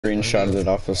Screenshotted it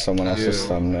off of someone else's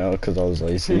thumbnail because I was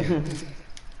lazy.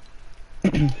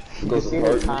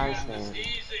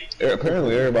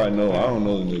 Apparently everybody know. I don't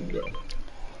know the nigga,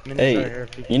 bro. Hey,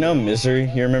 you know Misery?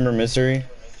 You remember Misery?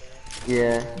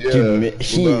 Yeah. Dude,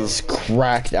 he's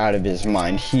cracked out of his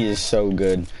mind. He is so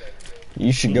good.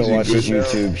 You should go watch his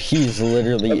YouTube. He's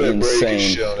literally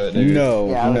insane.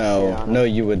 No,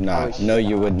 you would not. No,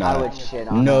 you would not.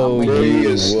 No, you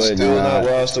would Still not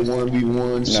not. lost a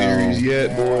 1v1 series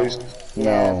yet, boys.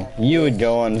 No, you would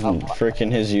go on freaking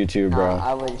his YouTube,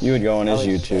 bro. You would go on his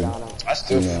YouTube. I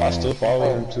still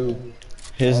follow him too.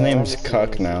 His name's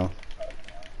Cuck now.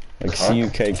 Like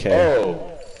C-U-K-K.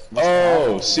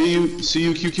 Oh,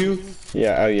 C-U-Q-Q?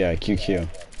 Yeah, oh yeah, QQ.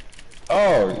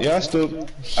 Oh, yeah, I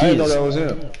didn't know that was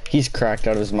him. He's cracked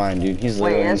out of his mind, dude. He's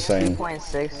literally insane.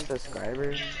 2.6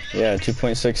 subscribers? Yeah,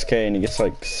 2.6K, and he gets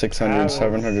like 600,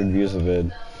 700 views a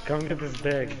vid. Come get this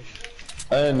big.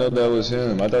 I didn't know that was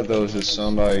him. I thought that was just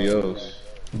somebody else.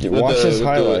 Dude, watch his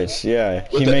highlights, yeah.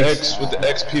 With the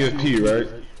XPFP, right?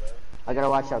 I gotta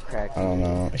watch out crack. I don't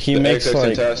know. He makes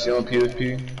like...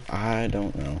 PFP? I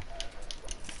don't know.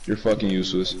 You're fucking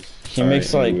useless. He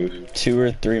makes like 2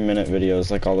 or 3 minute videos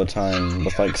like all the time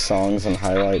with like songs and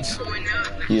highlights.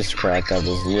 He's cracked out of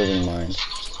his living mind.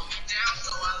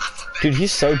 Dude,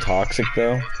 he's so toxic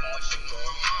though.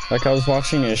 Like I was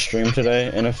watching his stream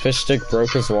today and a fish stick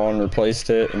broke his wall and replaced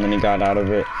it, and then he got out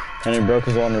of it and he broke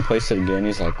his wall and replaced it again.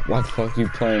 He's like, why the fuck are you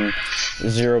playing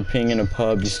zero ping in a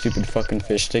pub, you stupid fucking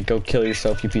fish stick? Go kill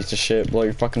yourself, you piece of shit. Blow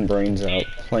your fucking brains out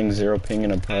playing zero ping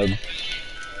in a pub.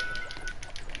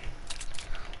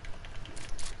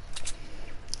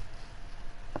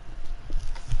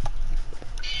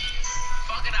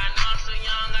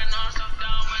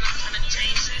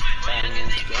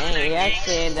 He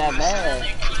actually ain't that bad.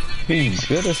 He's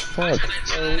good as fuck.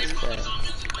 Yeah, he's good.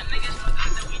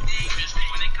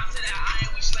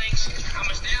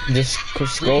 Just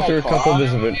scroll through a couple of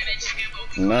his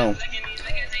videos. No.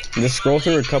 Just scroll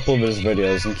through a couple of his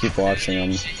videos and keep watching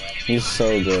him. He's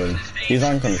so good. He's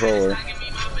on controller.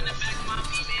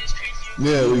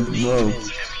 Yeah, we know.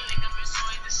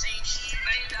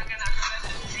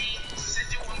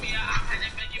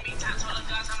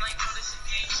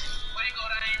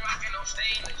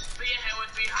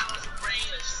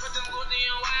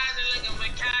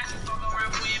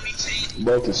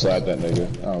 Both can slap that nigga.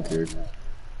 I don't care.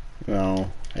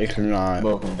 No, they could not.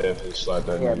 Both can definitely slap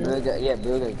that nigga.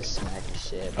 Booga can smack his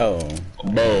shit. Oh.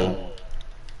 Bo.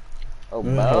 Oh,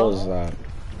 Who the hell is that?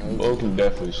 Bo can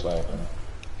definitely slap him.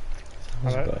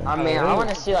 I mean, I want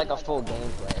to see like a full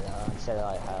gameplay though, instead of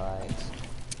like highlights.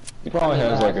 He probably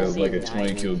has like a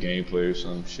 20 kill gameplay or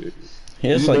some shit. He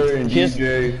has like he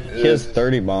has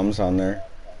 30 bombs on there.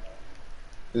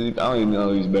 I don't even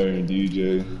know he's better than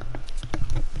DJ.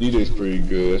 DJ's pretty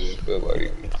good, but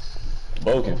like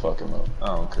Bo can fuck him up. I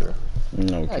don't care.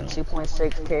 No. Like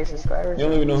 2.6K subscribers. You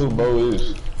don't even know who Bo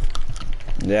is.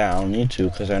 Yeah, I don't need to,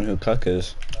 cause I know who Cuck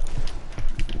is.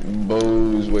 Bo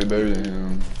is way better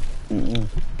than him.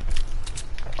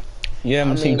 You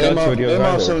haven't seen Cuck's videos either.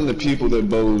 either. Some of the people that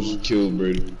Bo's killed,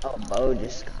 Brady. Oh, Bo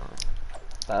just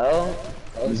Bo?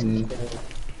 I don't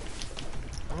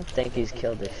think he's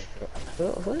killed this.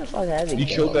 Who the fuck has he killed?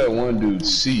 He killed that one dude,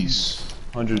 Cease.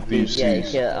 100 Thieves Yeah, he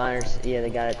Cease. killed the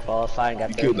guy that qualified and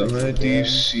got He killed 100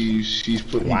 Thieves Cease. He's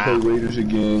put Raiders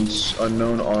against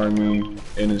Unknown Army,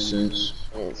 Innocence.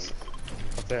 I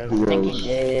think he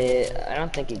did. I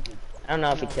don't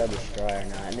know if he killed Destroyer or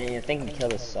not. I mean, I think he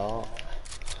killed Assault.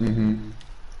 Dude,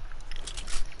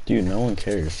 no one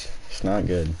cares. It's not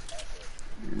good.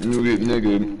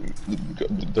 Nigga,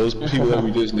 those people that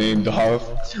we just named off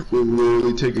will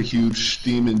literally take a huge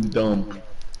steaming dump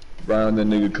right on that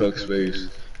nigga Cuck's face.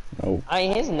 Oh. I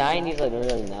mean, his 90s look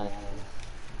really nice.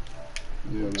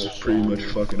 Yeah, that's pretty much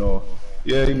fucking all.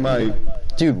 Yeah, he might.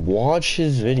 Dude, watch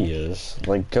his videos.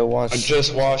 Like, go watch. I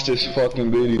just watched this fucking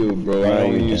video, bro. I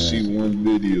only need to see one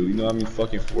video. You know how many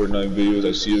fucking Fortnite videos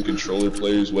I see of controller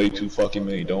players? Way too fucking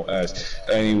many. Don't ask.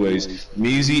 Anyways,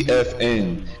 Meezy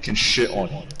FN can shit on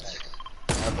him.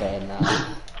 Okay, no.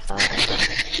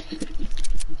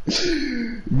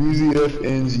 Meezy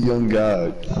FN's young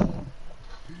god.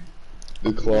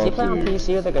 The claw Does he play on player.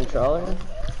 PC with a controller?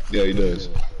 Yeah, he does.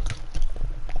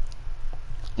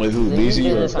 Like who,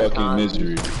 Meezy or fucking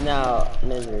Misery? No,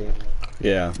 Misery.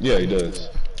 Yeah. Yeah, he does.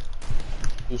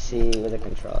 PC with a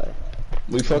controller.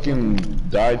 We fucking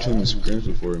died to him in scrims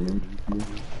before, remember?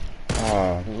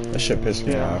 Aw, that shit pissed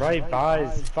me off. Right by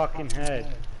his fucking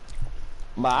head.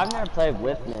 But I've never played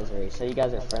with Misery, so you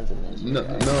guys are friends with Misery. No,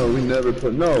 right? no, we never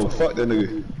put. No, fuck that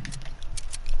nigga.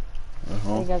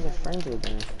 You guys are friends with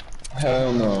him.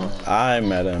 Hell no. I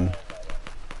met him.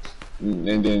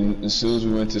 And then as soon as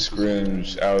we went to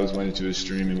scrims, Alex went into his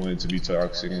stream and wanted to be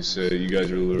toxic and said, "You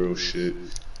guys are literal shit."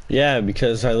 Yeah,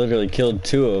 because I literally killed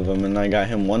 2 of them and I got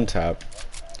him 1 tap.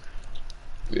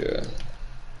 Yeah.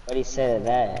 What he said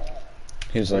that.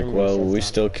 He's like, well, we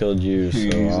still killed you, so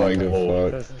He's I don't like, give "Lol."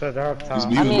 a fuck. They're up top.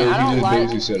 I mean, I don't he just like-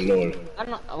 basically said, "Lol." I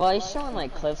don't know. Well, he's showing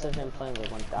like clips of him playing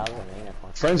with 1,000 arena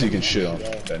points. Frenzy can shit on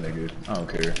that nigga. I don't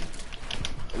care.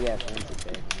 Yeah, Frenzy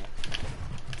said.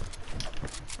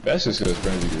 That's just because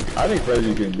Frenzy can. I think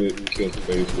Frenzy can kill the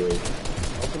face, bro.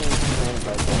 Opening command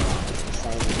like the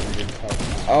same as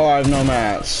vindertech. Oh, I have no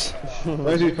mats.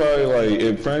 Frenzy's probably like,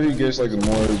 if Frenzy gets like the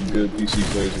more good PC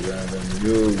players around him,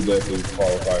 he'll definitely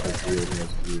qualify for trio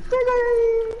next year.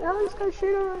 Alex got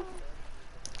shit on.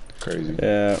 Crazy.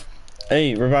 Yeah.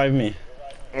 Hey, revive me.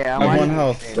 Yeah, I have 1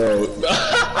 health. Bro.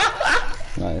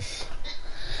 Nice.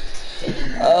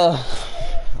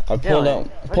 I pulled out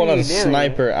a doing?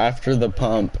 sniper after the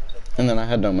pump, and then I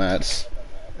had no mats.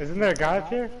 Isn't there a guy up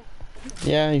here?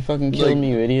 Yeah, you fucking killed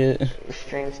me, you idiot. Your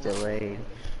stream's delayed.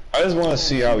 I just want to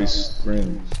see how he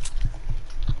scrims.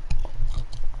 I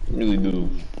really do.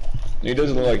 He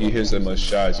doesn't look like he hits that much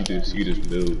shots. He just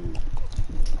builds.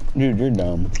 Dude, you're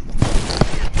dumb.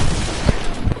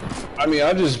 I mean,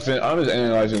 I'm just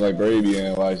analyzing like Brady be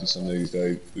analyzing some niggas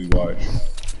that we watch.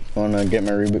 Wanna get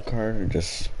my reboot card or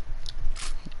just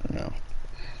no?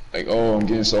 Like, oh, I'm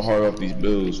getting so hard off these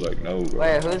builds. Like, no, bro.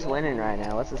 Wait, who's winning right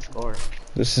now? What's the score?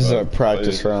 This is a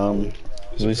practice round.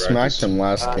 We smacked him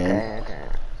last game. Okay.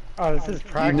 Oh, this is You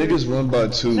practice. niggas won by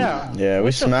 2. No. Yeah, we What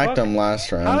the smacked fuck? him last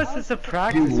How round. is this a You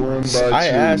practice? won by 2. I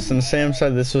asked, and Sam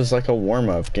said this was like a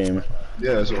warm-up game.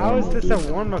 Yeah, that's what How I'm is this doing.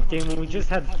 a warm-up game when we just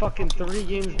had fucking 3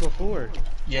 games before?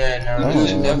 Yeah, no,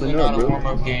 this is definitely not a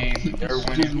warm-up game. They're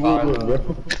winning by the...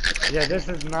 Yeah, this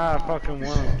is not a fucking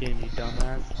warm-up game, you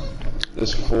dumbass.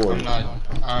 That's 4. I'm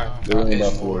not... They're winning by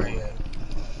it's 4. yet.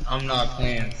 I'm not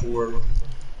playing for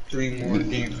 3 more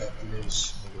games after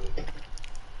this.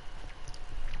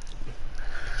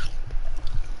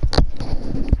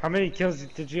 How many kills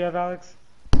did you have, Alex?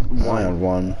 I had 1.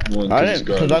 One I piece didn't,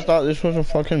 of cause I garbage. thought this was a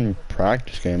fucking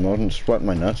practice game. I wasn't sweating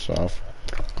my nuts off.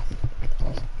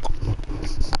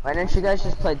 Why didn't you guys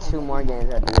just play 2 more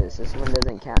games after this? This one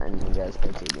doesn't count and you guys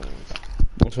play 2 games.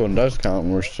 This one does count,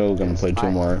 and we're still gonna play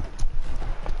 2 more.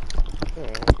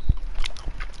 Yeah.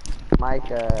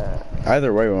 Mike,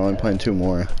 Either way, we're only playing 2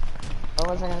 more. what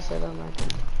was I gonna say about Mike?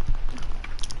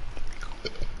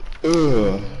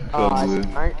 Ugh.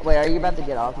 Oh, wait, are you about to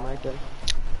get off, Micah?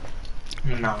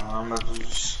 Nah, I'm about to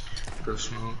just go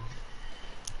smoke.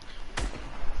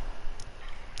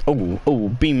 Oh,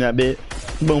 beam that bit.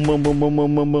 Boom, boom, boom, boom,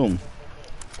 boom, boom, boom.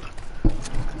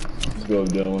 Let's go,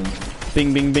 Dylan.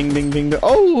 Bing, bing, bing, bing, bing, bing.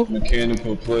 Oh!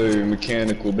 Mechanical player,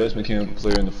 best mechanical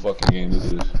player in the fucking game. Look at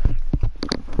this.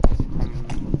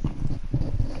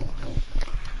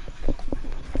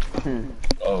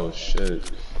 Oh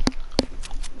shit.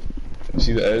 You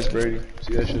see the S, Brady?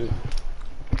 See that shit?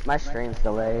 My stream's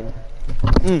delayed.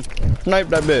 Snipe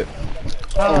that bit.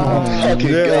 Fucking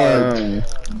Damn.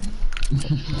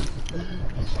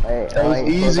 Wait, That was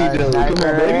easy, hold though. Come on,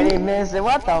 sniper baby. already missed it.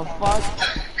 What the fuck?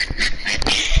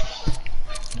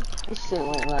 This shit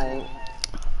went like...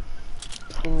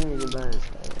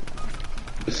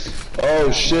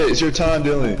 Oh shit, it's your time,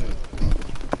 Dylan.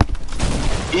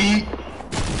 Eat.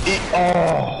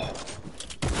 Oh.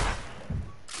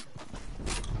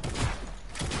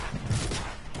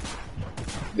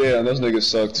 Damn, those niggas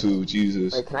suck too,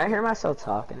 Jesus. Wait, can I hear myself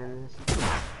talking in this?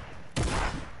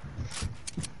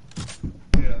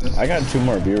 I got 2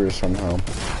 more viewers somehow.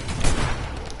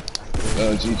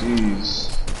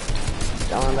 GG's.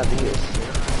 Don't let me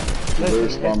use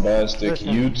Reverse bombastic listen.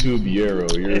 YouTube Euro.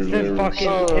 You're It's been literally fucking,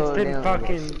 Oh,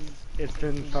 it's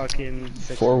been fucking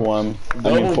 4-1. I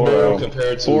mean double barrel 4-0.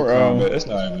 compared to 4-0. combat. That's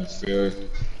not even fair.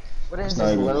 What is not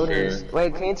this even loaders? fair.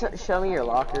 Wait, can you show me your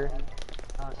locker?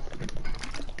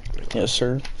 Yes,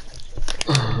 sir.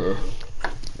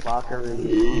 Locker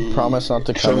review. Promise not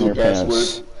to Show come in me your password.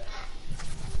 pants.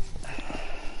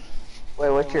 Wait,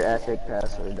 what's your epic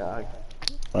password, dog?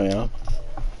 Oh yeah?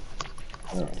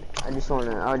 I just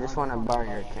wanna borrow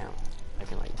your account. I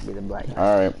can like be the black guy.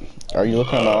 Alright. Are you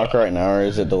looking at my locker right now, or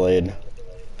is it delayed?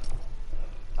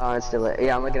 Oh, it's delayed.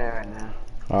 Yeah, I'm looking at it right now.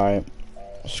 Alright.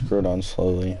 Screw it on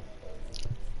slowly.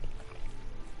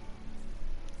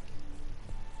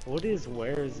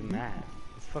 where is Matt?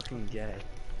 It's fucking gay.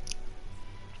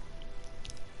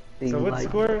 Do So you what like-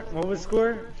 score? What was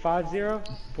score? 5-0?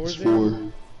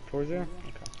 4-0? 4. 4-0? Okay.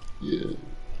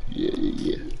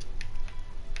 Yeah.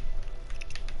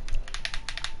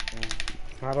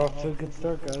 Not off to a good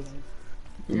start, guys.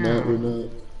 We're not.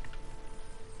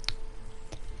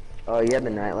 Oh, you have the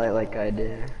nightlight like I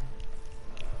do.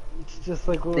 It's just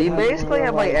like what So you happened basically when,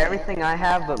 have like everything I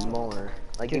have, but more.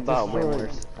 Like you Get bought way more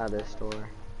destroyed. out of this store.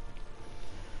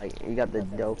 Like you got the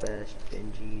dope ass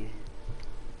Benji.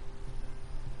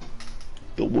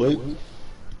 The what?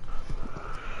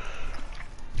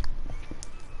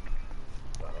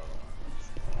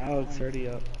 Alex already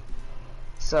up.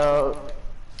 So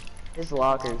his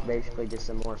locker is basically just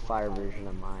a more fire version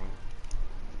of mine.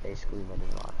 Basically what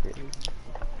his locker is.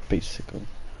 Basically.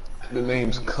 The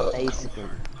name's Cup. Basically.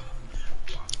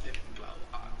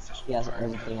 He has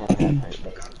everything I have right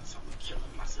there.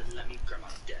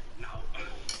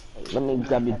 Let me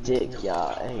grab your dick,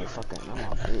 y'all. Hey, fucking, I'm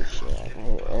off this shit.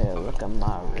 Hey, look at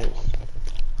my wrist.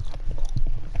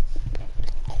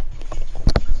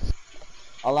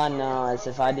 All I know is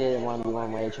if I did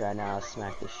 1v1 wager right now, I'd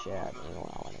smack the shit out of anyone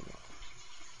I want to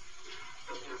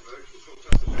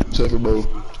get. Checkerboard.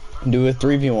 Do a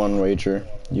 3v1 wager,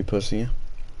 you pussy.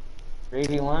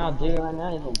 3v1, I'll do it right now,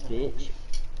 you little bitch.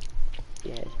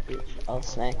 Yes, bitch. I'll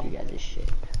smack you guys this shit.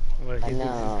 What, I he thinks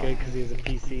know. he's good because he has a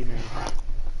PC now.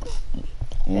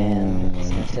 Damn, I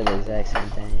said the exact same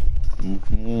thing.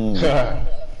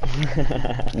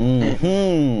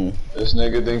 This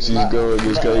nigga thinks he's good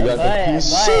just cause he got the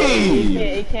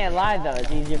PC. He can't lie though,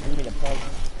 it's easier for me to play.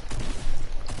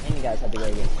 And you guys have to go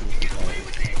against PC players.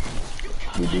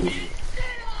 We do.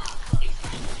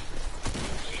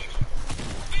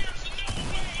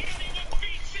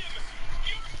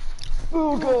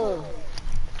 Booga!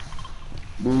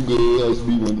 Booga has to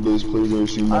be one of the best players I've ever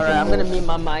seen. Alright, I'm gonna mute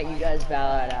my mic, you guys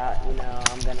battle it out, you know,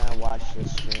 I'm gonna watch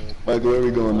this stream. Mike, where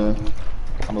we going, man?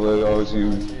 I'm gonna let it all to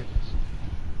you.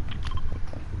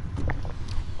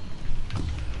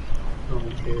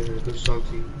 Don't care, they're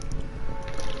salty.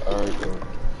 Alright, bro.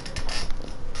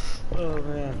 Oh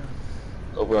man.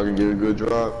 Hopefully I can get a good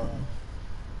drop.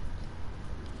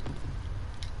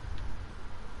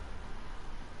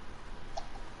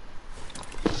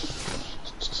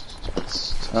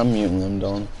 I'm muting them,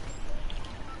 Don.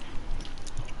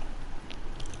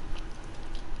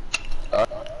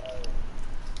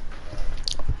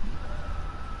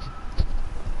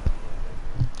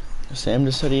 Sam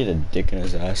just said he had a dick in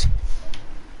his ass.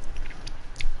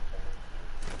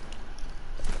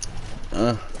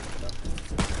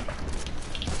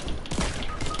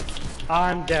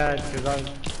 I'm dead because I'm.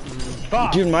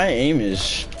 Fuck! Dude, my aim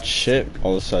is shit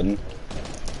all of a sudden.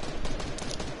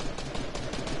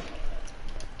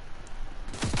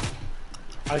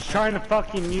 I was trying to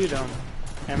fucking mute him,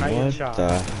 and I get shot. What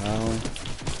the hell?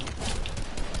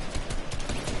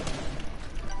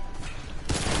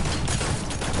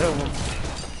 Two of them.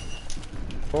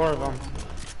 4 of them.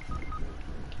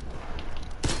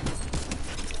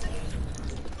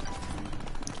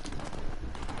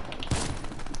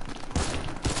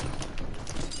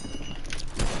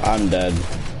 I'm dead.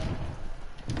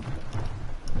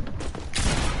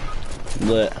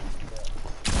 Lit. That's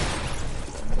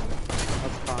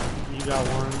fine. You got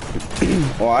one.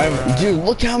 Well, dude,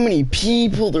 look how many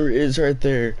people there is right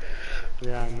there.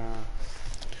 Yeah, nah.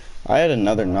 I had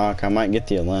another knock. I might get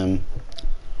the LM.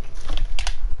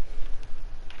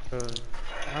 I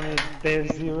mean, they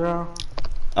have 0.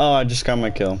 Oh, I just got my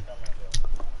kill.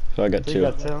 So I got You 2.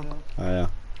 got 2. Oh yeah.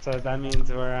 So that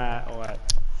means we're at what?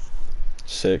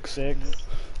 6. 6.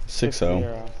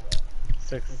 6-0.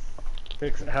 6.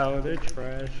 How are they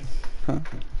trash? Huh?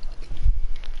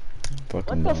 What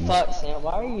Fucking the bums. fuck, Sam?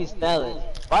 Why are you selling?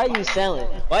 Why are you selling?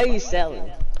 Why are you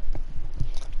selling?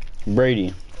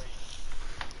 Brady.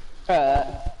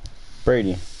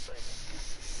 Brady.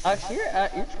 Actually,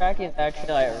 your tracking is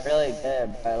actually like really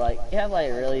good, but like you have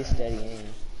like really steady aim.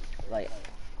 Like,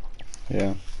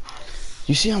 Yeah.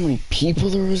 You see how many people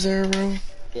there was there, bro?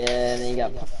 yeah, and then you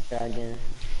got dragon.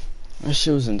 That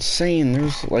shit was insane.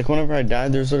 There's like whenever I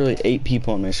died, there's literally 8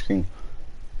 people on my screen.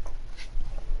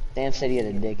 Sam said he had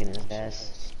a dick in his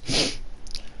ass.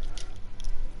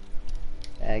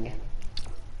 Egg.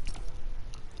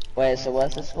 Wait, so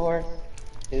what's the score?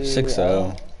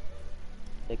 6-0.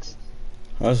 6.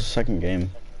 That was the second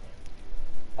game.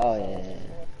 Oh yeah.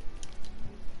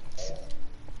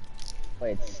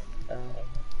 Wait.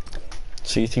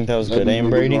 So you think that was good aim,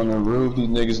 Brady? On the roof, these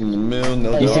niggas in the middle.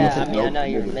 No, But no, yeah, I mean, no, I know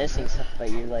you're missing stuff, but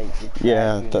you're like.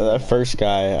 Yeah, that first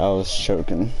guy, I was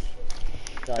choking.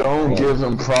 Don't give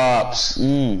him props.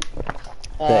 The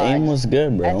aim was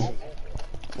good, bro.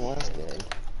 Was good.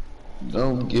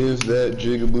 Don't give that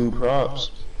jigaboo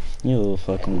props. You little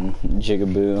fucking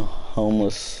jigaboo,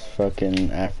 homeless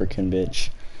fucking African bitch.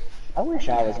 I wish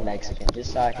I was Mexican,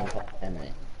 just so I can play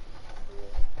feminine.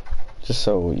 Just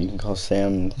so you can call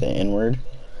Sam the N-word?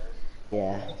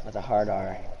 Yeah, with a hard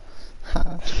R.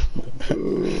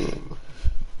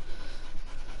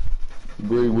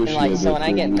 Great wish And you like, had so that when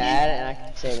I get privilege. mad and I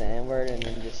can say the N-word and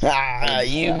then just... You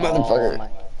all motherfucker. my-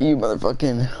 You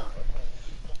motherfucking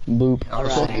boop. I'll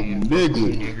Alright. say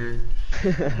Nigga.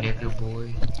 nigger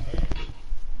boy.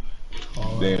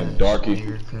 Damn, darky.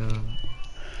 Nigger coon.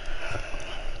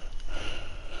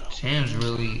 Sam's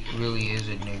really is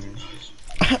a nigger.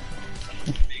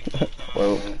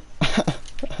 Well,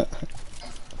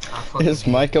 Is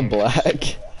Micah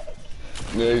black?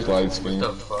 yeah, he's light What skinned.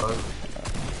 the fuck?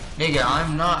 Nigga,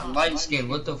 I'm not light skinned.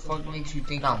 What the fuck makes you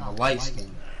think I'm light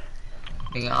skinned?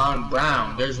 Nigga, I'm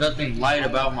brown. There's nothing light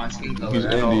about my skin color He's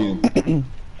at all. Indian.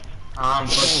 I'm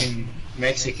fucking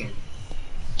Mexican.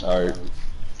 Alright.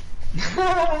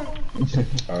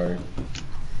 Alright.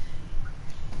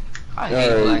 I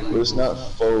hate black Alright, let's not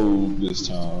fold this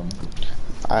time.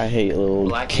 I hate little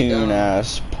Black and coon dumb.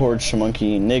 ass porch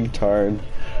monkey nigtard.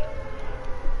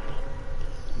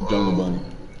 Jungle Bunny.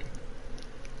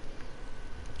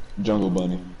 Jungle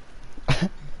Bunny.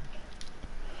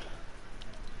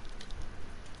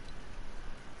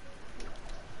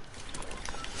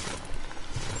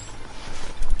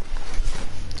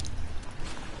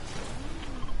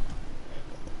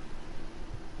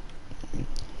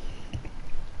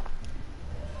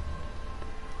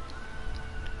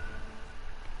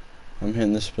 I'm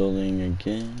hitting this building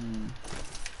again.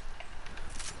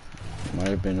 Might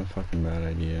have been a fucking bad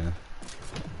idea.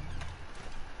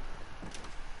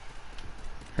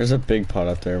 There's a big pot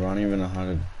up there, but I don't even know how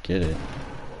to get it.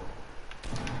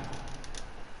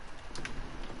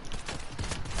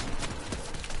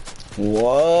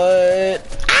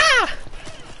 What? Ah!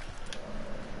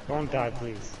 Don't die,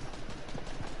 please.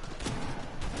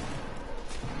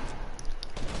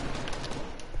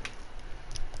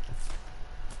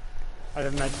 I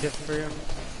have med kit for you.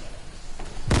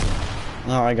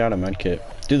 Oh, I got a med kit.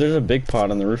 Dude, there's a big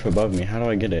pot on the roof above me. How do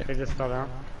I get it? They just fell down.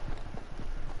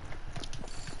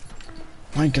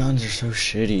 My guns are so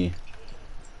shitty.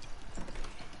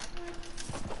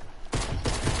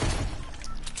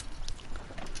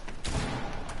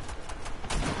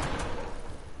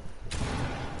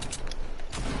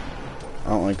 I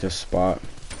don't like this spot.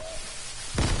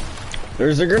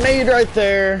 There's a grenade right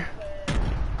there.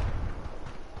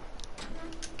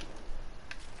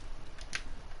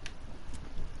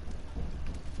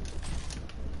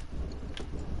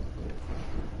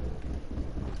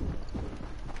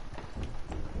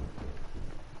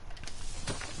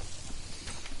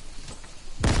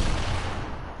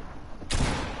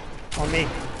 On me.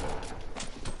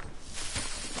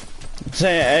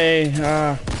 Say, hey,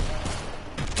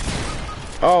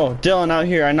 oh, Dylan out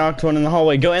here. I knocked one in the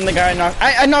hallway. Go in the guy I knocked.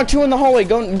 I knocked two in the hallway.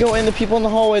 Go in the people in the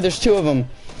hallway. There's two of them.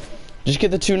 Just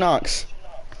get the two knocks.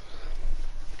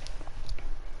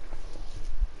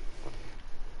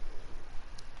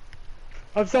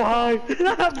 I'm so high.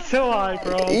 I'm so high,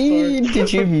 bro. I'm sorry.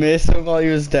 Did you miss him while he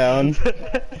was down?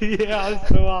 Yeah, I'm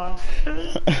so high.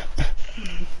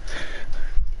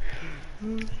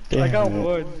 I got Damn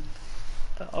it. one.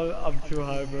 I'm too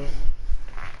high, bro.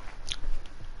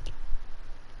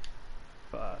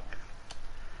 Fuck.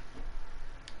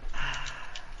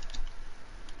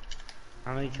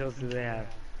 How many kills do they have?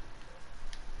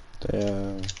 They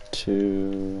have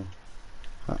two.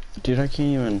 Dude, I can't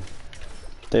even.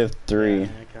 They have three.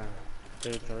 Okay.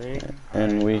 They have three?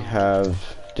 And we have.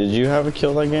 Did you have a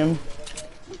kill that game?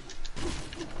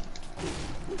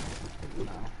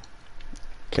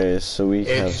 Okay, so we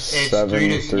have It's 7 3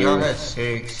 to y'all through. had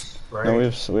 6, right? No, we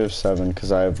have 7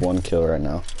 because I have 1 kill right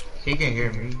now. He can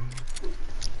hear me.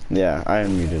 Yeah, I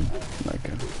unmuted. Like,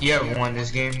 You have 1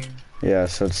 this game? yeah,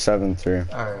 so it's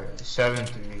 7-3. Alright,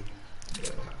 7-3. Yeah.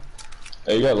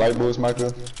 Hey, you got light bullets,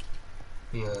 Michael?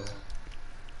 Yeah.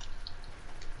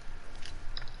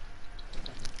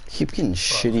 Keep getting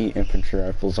shitty infantry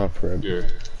rifles off red. Yeah.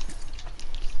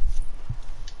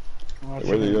 Watch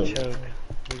Where they him go? choke.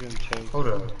 We're gonna choke. Hold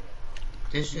up.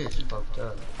 This shit's fucked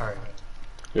up. Alright.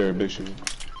 Yeah, big shit.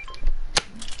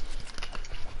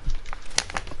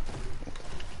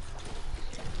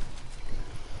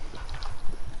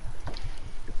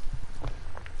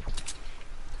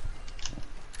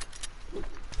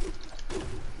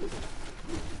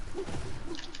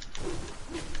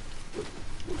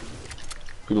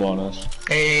 People on us.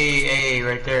 Hey,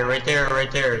 right there, right there,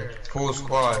 right there. Full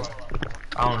squad.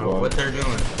 I don't know what they're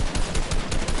doing.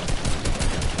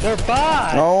 They're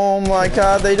fine! Oh my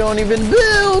god, they don't even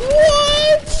build!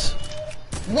 What?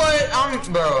 What?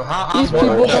 Bro, how These I'm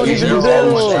people don't these even are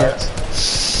build. all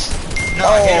No,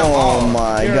 I hit 'em all. Oh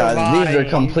my You're god, these are lying.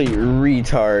 complete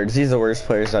retards. These are the worst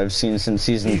players I've seen since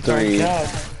season These don't 3. count.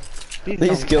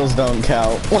 These skills don't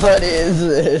count. What is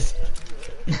this?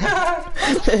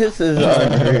 This is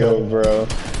unreal, bro.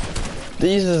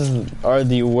 Are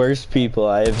the worst people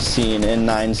I have seen in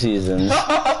 9 seasons.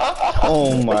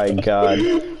 Oh my god.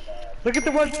 Look at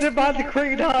the one sitting behind the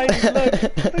crate hiding.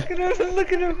 Look at him.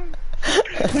 Look at him.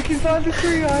 Look, he's behind the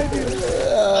crate hiding.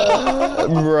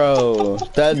 Bro,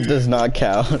 that does not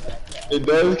count. It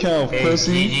does count, Hey,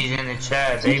 pussy. GG's in the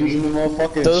chat, GG's baby. in the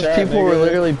motherfucking Those chat, people were nigga.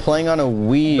 literally playing on a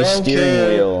Wii Don't steering care.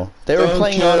 wheel. They were Don't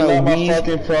playing care, on a not my Wii.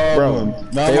 fucking problem. Bro,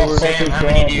 Not they my were- Sam, fucking how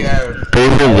many do you problem. have? They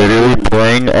were literally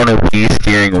playing on a Wii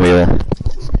steering wheel.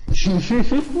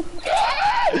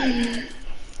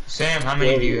 Sam, how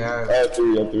many do you I have? have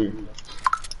 3.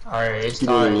 Alright, it's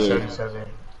People tied over there. 7-7.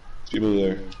 People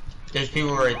there. There's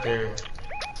people right there.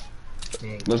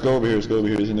 Dang. Let's go over here. There's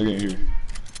a nigga in here.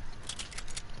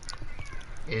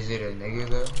 Is it a nigga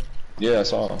though? Yeah, I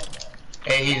saw him.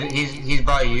 Hey, he's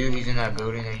by you. He's in that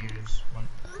building that you just went.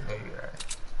 There you're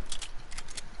at.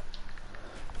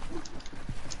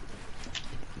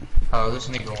 Oh, this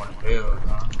nigga wanna build,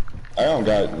 huh? I don't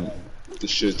got the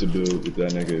shit to build with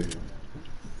that nigga.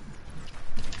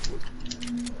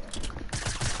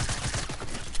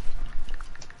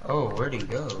 Oh, where'd he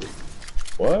go?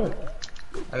 What?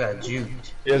 I got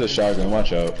juked. He has a shotgun.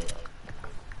 Watch out.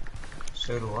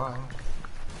 So do I.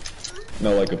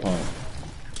 No, like a pump.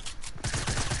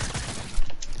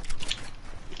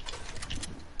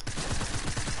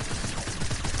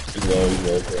 He's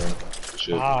low, bro.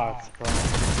 Shit. Ah, bro.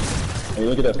 Hey,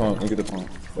 look at that pump. Look at the pump.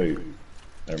 Wait.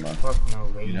 Never mind. Fuck no,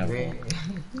 baby. You have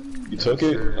You took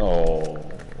it? Sure. Oh.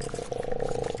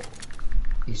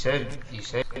 You said you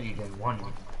didn't want it.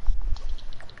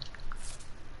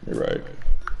 You're right.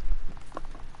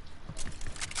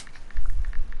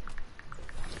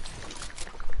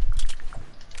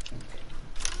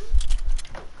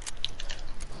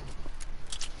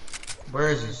 Where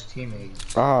is his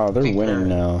teammate? Ah, they're Think winning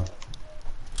they're- now.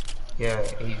 Yeah,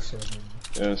 8-7.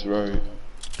 Yeah, that's right.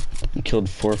 You killed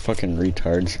 4 fucking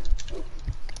retards.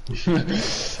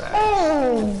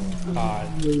 God.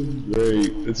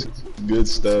 Great. That's good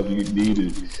stuff. You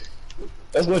needed.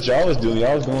 That's what y'all was doing.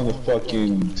 Y'all was going to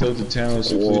fucking Tilted Town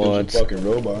to What? fucking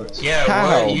robots. Yeah,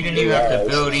 How? what? You didn't even have to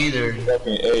build either.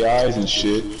 Fucking AIs and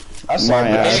shit. I saw My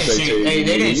that ass. They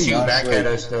didn't shoot Not back straight. at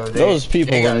us though. Those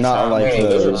people they were got not shot like back. Bro,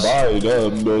 they're those. fired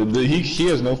up, but he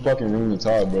has no fucking room to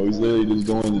talk, bro. He's literally just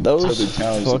going to Those Tilted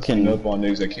Towns to fucking- clean up on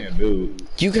niggas that can't build.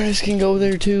 You guys can go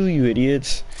there too, you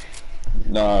idiots.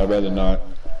 Nah, I'd rather not.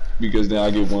 Because then I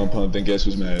get one pump, then guess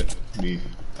who's mad? Me.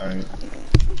 Alright.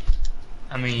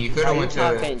 I mean, you could have went with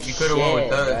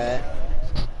us.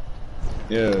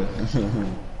 Yeah.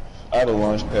 I had a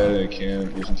launch pad at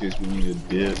camp just in case we need a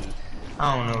dip.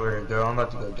 I don't know where to go. I'm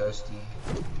about to go Dusty.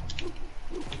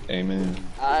 Amen.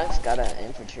 I just got an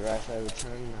infantry rifle every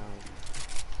turn now.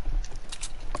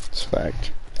 It's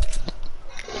fact.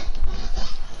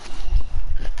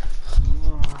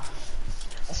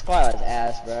 That squad was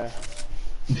ass, bro.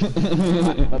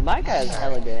 But my guy has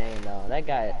hella good aim though.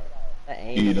 That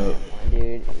aim Eat on up. that one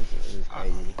dude is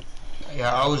crazy.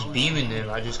 Yeah, I was beaming them.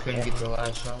 I just couldn't get the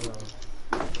last shot off.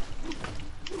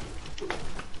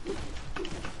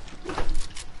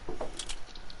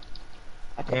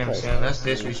 I could Damn, play Sam, that's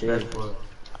first, dude. disrespectful.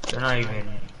 They're not even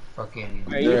fucking.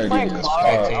 Are you They're playing getting Claw,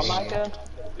 spectating. Micah?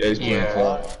 Yeah, he's playing Yeah.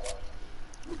 Claw.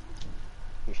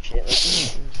 You shit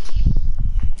looking.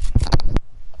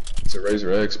 It's a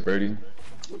Razor X, Brady.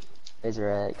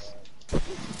 Razor X.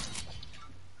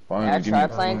 Fine, I give me tried a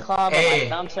playing point. Claw, but Hey. my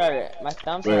thumb started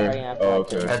Where? hurting after Oh, I okay.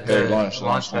 killed At it. the Hey, launch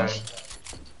launch pad.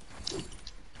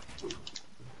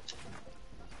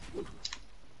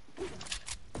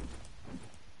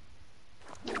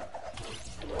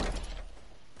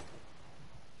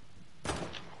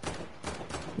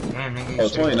 Damn, nigga, you Oh,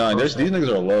 should've 29. pushed These that. niggas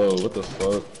are low. What the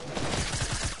fuck?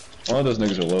 One of those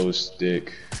niggas are low as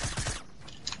stick.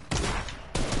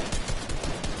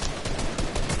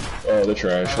 Oh, they're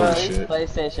trash. Bro, Holy these shit.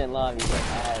 PlayStation lobbies are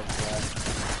ass,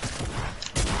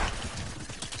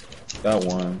 That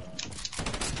one.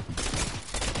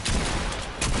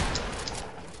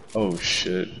 Oh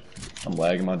shit. I'm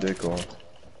lagging my dick off.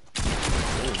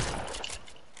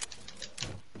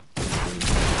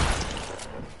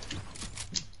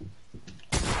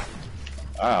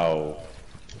 Ow.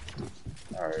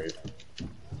 Alright.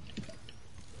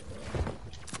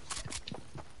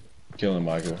 Killing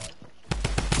Micah.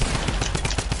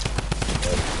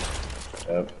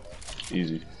 Yep.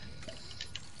 Easy.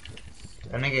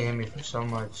 That nigga hit me for so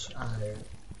much.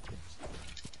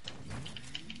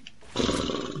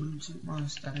 My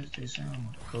status, they sound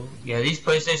cool. Yeah, these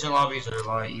PlayStation lobbies are a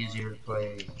lot easier to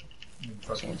play than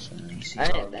fucking PC I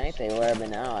didn't lobbies. think they were, but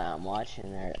now I'm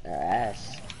watching their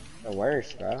ass. The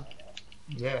worst, bro.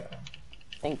 Yeah.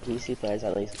 I think PC players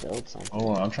at least build something.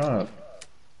 Hold on, I'm trying to.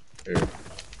 Here.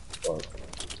 Fuck.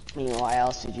 I mean, why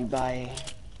else would you buy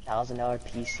 $1,000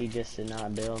 PC just to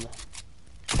not build?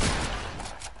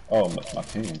 Oh, my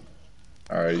ping.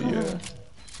 Alright, yeah.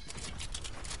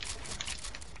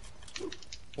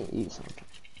 Can't use something.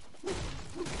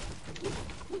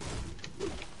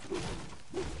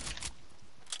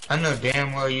 I know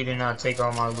damn well you did not take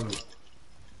all my loot.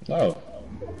 No.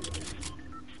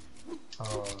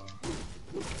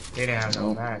 They didn't have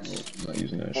no match. I'm not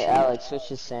using that Hey, shit. Alex, switch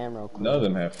to Sam real quick. None of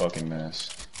them have fucking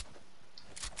masks.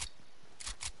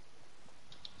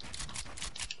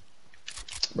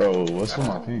 Bro, what's with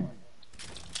my ping?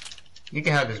 You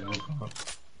can have this blue pump.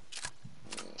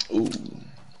 Ooh.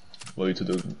 Way to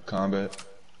the combat.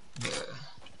 Yeah.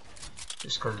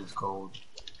 Just cause it's cold.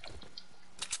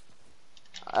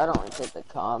 I don't like take the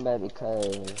combat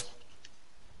because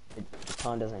the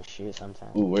phone doesn't shoot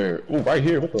sometimes. Ooh, where? Ooh, right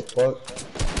here. What the fuck?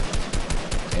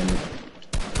 Damn it.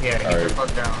 Yeah, get the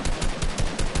fuck down.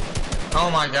 Oh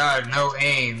my god, no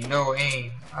aim, no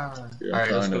aim. Yeah,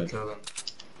 Alright, let's I'm go trying to- kill him.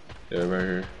 Yeah, right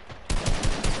here.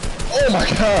 Oh my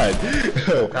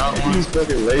god! Got He one. was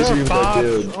fucking laser with that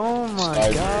dude. Oh my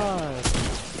Sniper. god.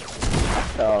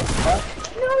 So, fuck.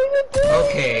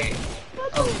 Okay.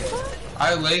 Okay.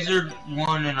 I lasered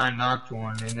one and I knocked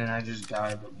one and then I just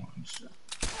died at once. So.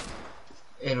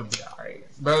 It'll be alright.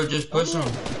 Bro, just push him.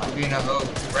 I'm being a hoe.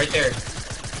 Right there.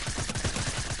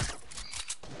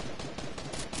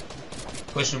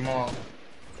 Push them all.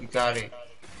 You got it.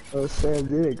 Oh, Sam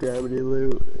didn't grab any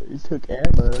loot. He took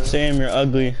ammo. Sam, you're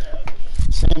ugly.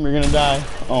 Sam, you're gonna die.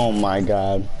 Oh my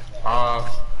god.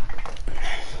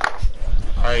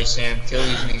 Alright, Sam, kill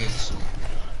these niggas.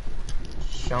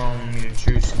 Show them your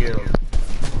true skill.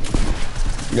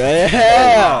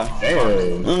 Yeah!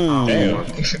 Damn.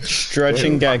 Mm.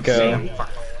 Stretching gecko.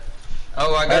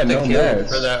 Oh, I I got had the no kill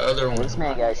mask. for that other one. This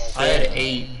man got shit I had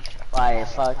 8. by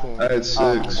fucking. I had 6.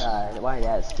 Oh my god, why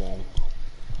that skin?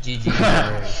 GG.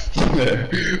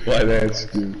 Why that's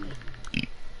good.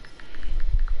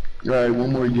 Alright,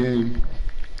 one more game.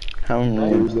 How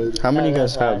many you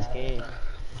guys have?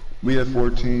 We had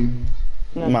 14.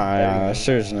 My gosh,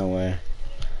 there's no way.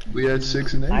 We had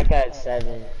 6 and 8. I got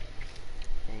 7.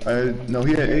 No,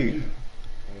 he had 8.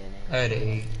 I had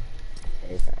 8.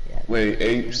 Wait,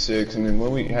 8, 6, and then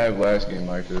what we have last game,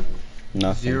 Micah?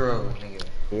 Nothing. 0, nigga.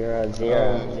 0,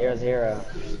 0, 0, 0.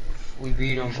 We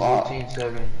beat them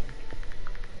 14-7.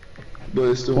 But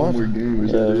it's still What? one more game.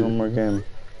 Is Yeah, that there's it? one more game.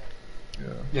 Yeah.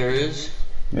 There is?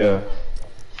 Yeah.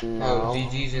 Oh, No.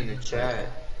 GG's in the chat.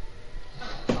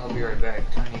 I'll be right back.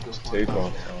 I need to go find Take my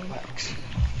off. flags.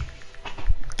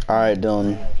 Alright,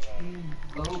 Dylan.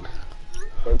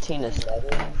 14 to 7.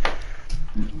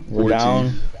 We're 14.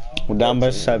 down. We're down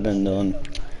by 7,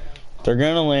 Dylan. They're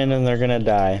gonna land and they're gonna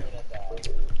die.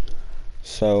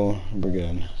 So, we're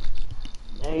good.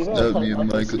 That me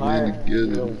and Micah land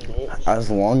together. As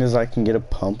long as I can get a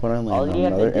pump when I land on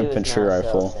another infantry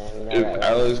rifle. If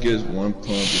Alex gets one pump,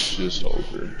 it's just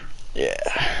over. Yeah.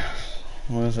 As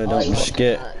long as I don't just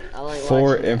get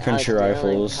 4 infantry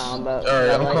rifles. Alright,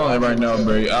 I'm calling it right now,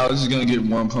 Barry. Alex is gonna get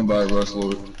one pump by Rush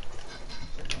Lord.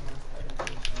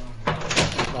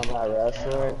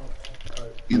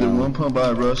 Either one pump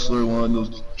by Rustler or one of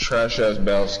those trash ass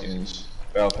bow skins.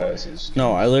 Bow passes.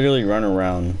 No, I literally run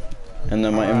around. And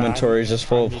then my inventory is just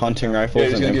full of hunting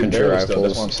rifles and infantry rifles.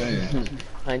 That's what I'm saying.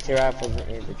 Hunting rifles and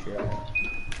infantry rifles.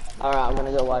 Alright, I'm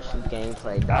gonna go watch some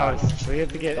gameplay, guys. Alex, we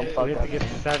have to get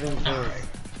 7 kills.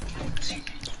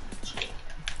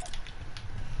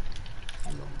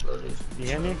 You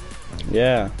hear me?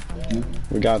 Yeah.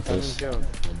 We got 7 this. kills.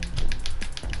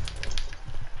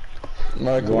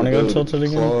 Michael, You wanna go tilted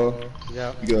again? Claw,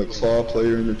 Yeah. you got a claw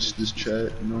player in this chat, you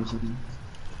know what I'm saying?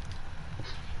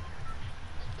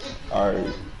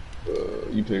 Alright,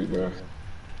 you pick, bro.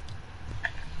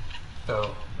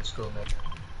 So, let's go next.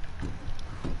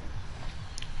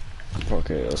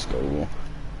 Okay, let's go.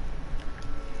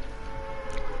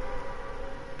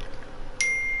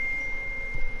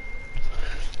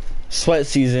 Sweat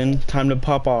season, time to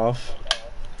pop off.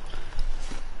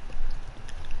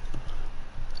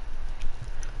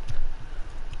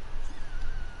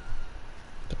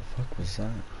 The fuck was that?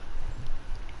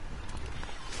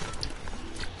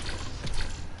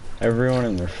 Everyone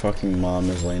and their fucking mom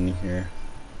is landing here.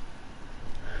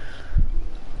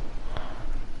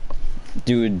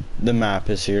 Dude, the map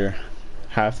is here.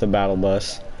 Half the battle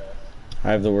bus.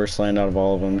 I have the worst land out of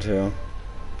all of them too.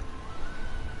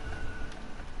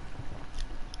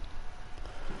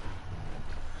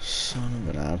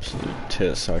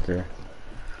 hit, sucker.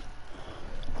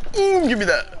 Ooh, give me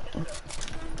that.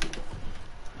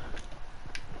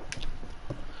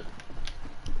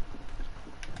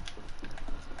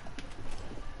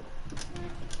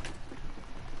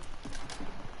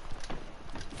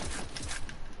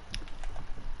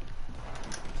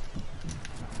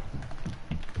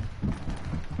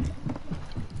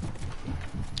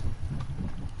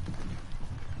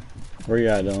 Where you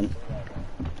at, Dylan?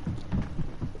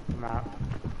 I'm out.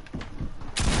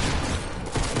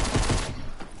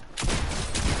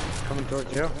 Coming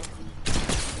towards you.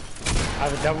 I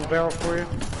have a double barrel for you.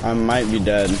 I might be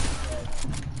dead.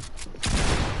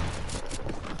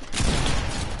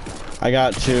 I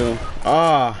got two.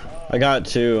 Ah, I got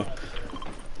two.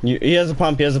 He has a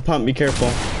pump. He has a pump. Be careful.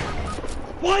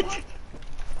 What?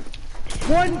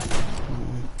 One.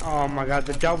 Oh my god,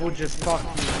 the double just fucked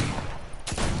me.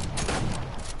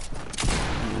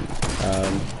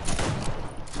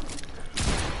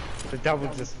 The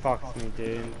double just fucked me,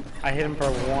 dude. I hit him for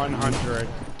 100.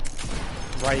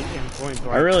 Right in point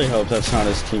blank. I really hope that's not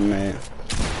his teammate.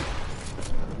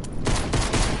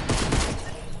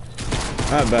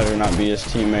 That better not be his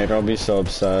teammate, or I'll be so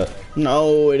upset.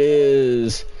 No, it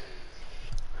is.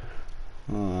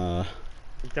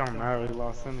 It don't matter, we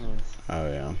lost anyways. Oh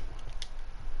yeah.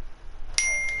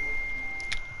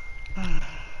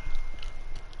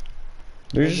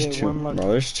 There's just two, bro.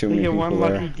 There's too many people one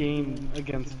there. lucky game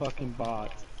against fucking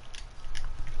bots.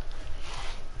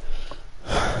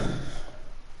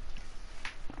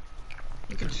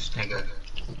 You can just take it.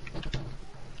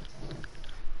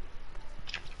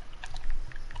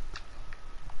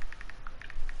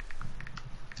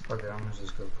 Okay, I'm gonna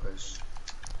just go push.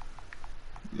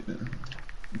 Yeah.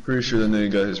 I'm pretty sure the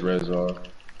nigga got his res off.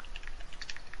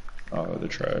 Oh, the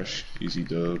trash. Easy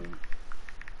dub.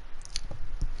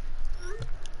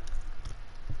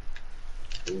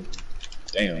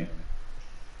 Damn.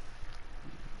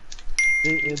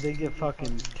 They get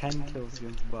fucking 10 kills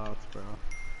against bots, bro.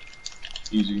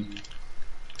 Easy.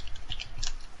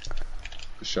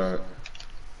 Good shot.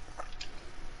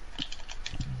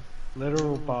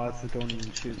 Literal bots that don't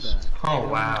even shoot that. Oh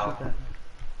wow.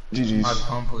 My GG's.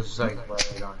 pump was like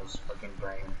right on his fucking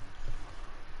brain.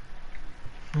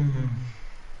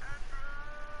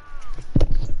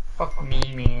 Fuck me,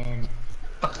 man.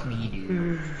 Fuck me,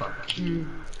 dude. Fuck you.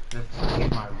 Just fucking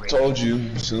my rage. Told you,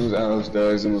 as soon as Alex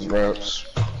dies, it was raps.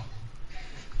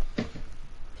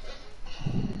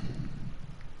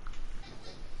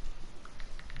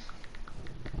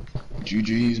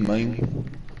 GG's, man.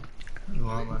 You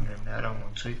all under that, I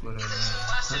won't take whatever.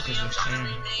 Look at this game.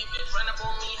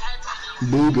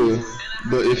 Booga,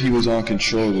 but if he was on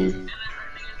controller.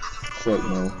 Fuck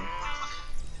no.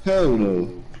 Hell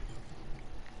no.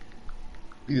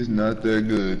 He is not that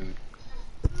good.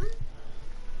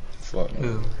 Fuck no.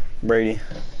 Who? Brady.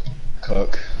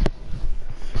 Cuck.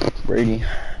 Brady.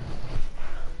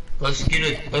 Let's get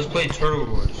it. Let's play Turtle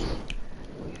Wars.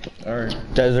 Alright.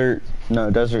 Desert. No,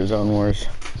 Desert Zone Wars.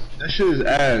 That shit is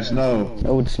ass, no.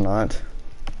 No, it's not.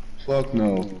 Fuck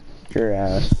no. Your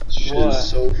ass. Shit What? is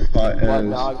so hot What, ass.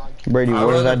 dog? Brady, I'd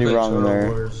what did I rather do play wrong Turtle there?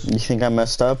 Wars. You think I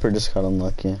messed up or just got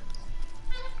unlucky?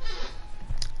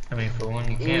 I mean, for one,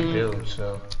 you can't build,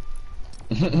 so.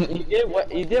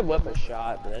 You did whip a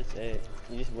shot, but that's it.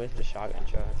 You just whiffed a shotgun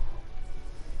shot.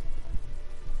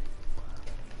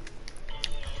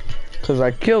 Cause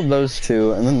I killed those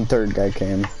two, and then the third guy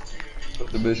came.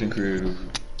 The mission creative.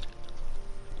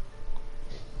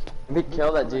 If we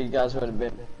killed that dude, you guys would have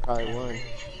been probably won.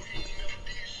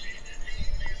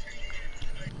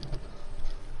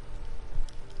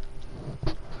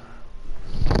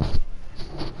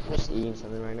 I'm just eating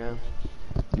something right now.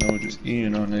 No, just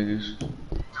eating on niggas.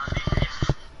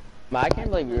 But I can't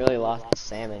believe we really lost the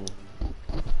salmon.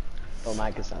 Well,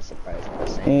 Mike is not surprised by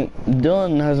salmon.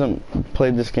 Dylan hasn't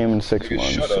played this game in 6 Nigga,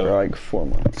 months, shut up. or like 4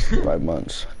 months, 5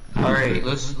 months. Alright,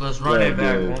 let's run it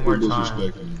back one more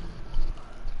time.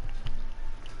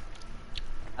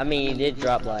 I mean, he did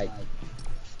drop like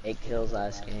 8 kills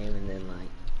last game, and then like.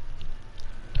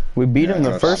 We beat him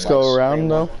the I first dropped go around 3-1.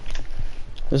 though.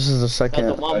 This is the No, second.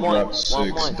 the I 1-1, dropped 6,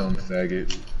 1-1. dumb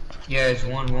faggot. Yeah, it's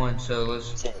 1-1, so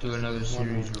let's do another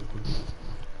series real quick.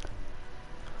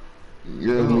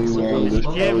 Yeah, meanwhile, there's You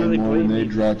can't probably really more blame and they me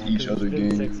dropped each because other it's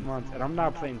been 6 game. months, and I'm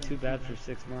not playing too bad for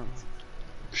 6 months.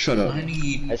 Shut up. I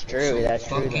need That's true. some That's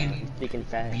true. Though. fucking Speaking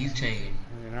facts. butane.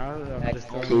 You know, I'm just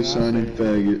throwing it out Co-signing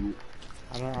there. faggot.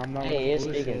 I'm not Hey, he is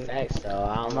with the speaking bullshit. facts though.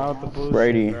 I I'm don't not know. with the bullshit,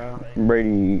 Brady, bro.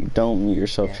 Brady, don't mute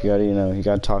yourself. You gotta, you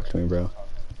gotta talk to me, bro.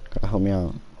 Gotta help me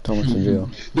out. Tell me what to do.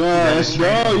 No, that's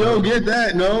yo, get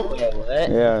that, no. Wait, what?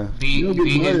 Yeah. Be You don't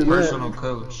get his money, man. personal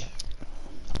coach.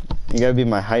 You gotta be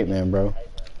my hype man, bro.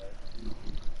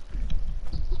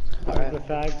 What does the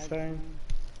fag say?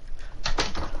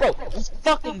 Bro, let's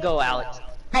fucking go, Alex.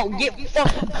 Bro, get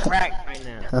fucking cracked right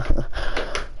now.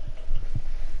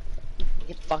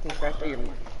 Get fucking cracked or you're...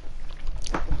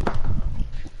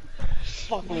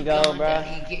 Fucking go, bro.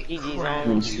 GG's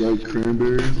on. It's like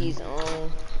cranberry. He's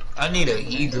on. I need an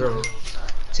e-girl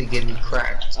to get me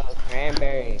cracked. Oh,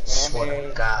 cranberry. Swear Cranberry.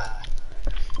 to God.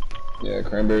 Yeah,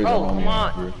 cranberry's Bro, on come me,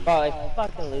 on. Bro, if you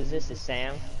fucking lose, this is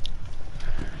Sam.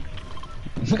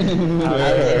 bro. I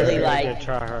literally Yeah, like...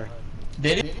 try her.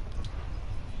 Did it?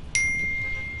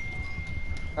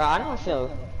 Bro, I don't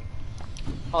feel...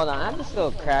 Hold on, I just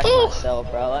feel cracked myself,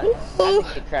 bro. I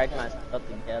just get cracked myself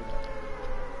together.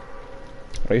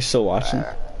 Are you still watching?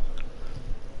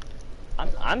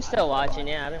 I'm still watching,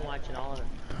 yeah. I've been watching all of them.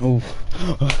 Oof.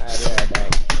 Alright, be right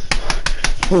back.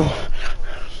 Oof.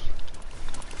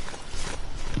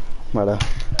 Might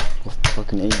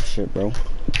fucking ate shit, bro.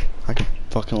 I could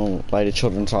fucking light a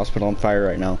children's hospital on fire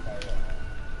right now.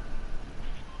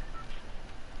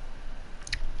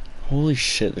 Holy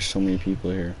shit, there's so many people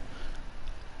here.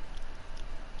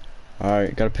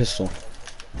 Alright, got a pistol.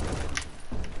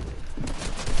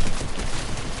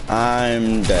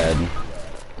 I'm dead.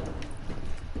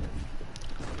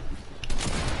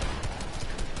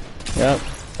 Yep,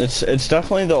 it's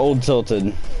definitely the old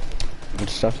Tilted.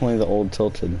 It's definitely the old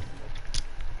Tilted.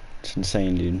 It's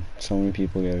insane, dude. So many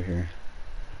people go here.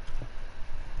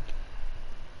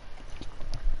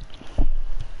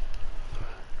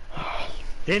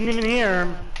 Didn't even hear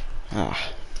him. Ah,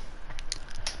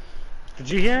 Did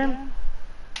you hear him?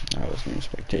 I wasn't even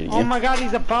spectating Oh you. my god,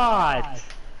 he's a bot.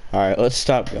 Alright, let's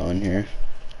stop going here.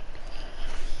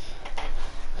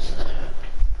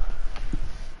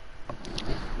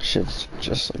 Shit's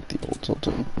just like the old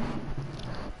Tilted.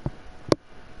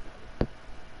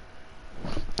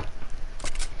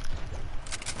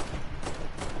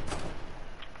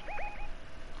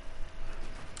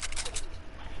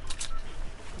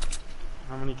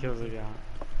 How many kills we got?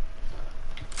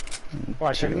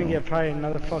 Watch, I'm gonna get probably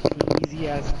another fucking easy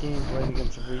ass game playing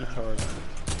against a retard.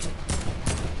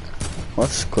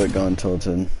 Let's quit going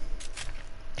Tilted.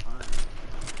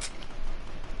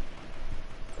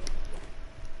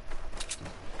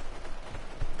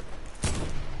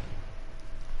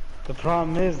 The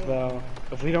problem is though,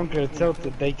 if we don't go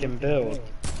tilted, they can build.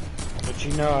 But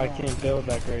you know I can't build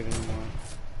that great anymore.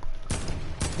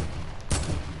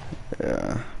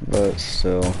 Yeah, but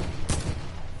still, I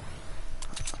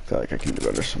feel like I can do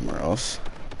better somewhere else.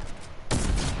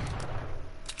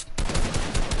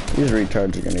 These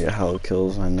retards are gonna get hella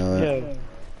kills, I know it. Yeah,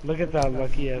 look at that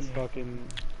lucky ass fucking...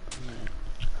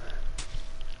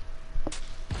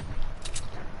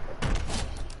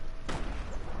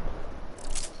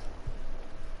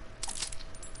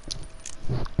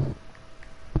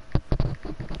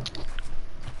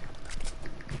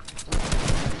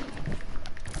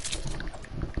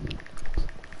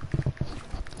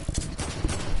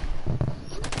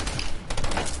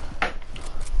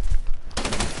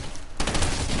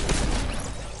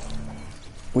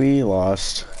 We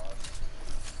lost.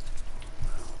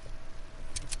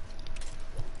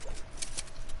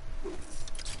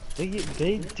 They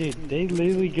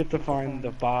literally get to find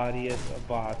the bodiest of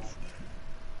bots.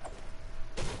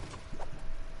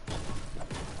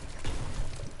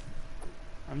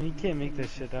 I mean, you can't make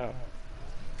this shit up.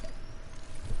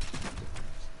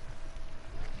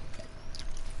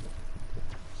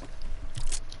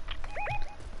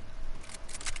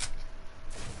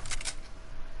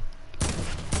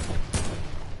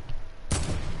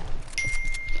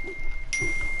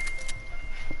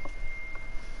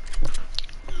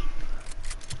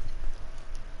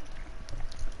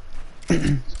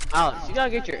 Alex, you gotta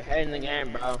get your head in the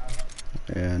game, bro.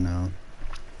 Yeah, no.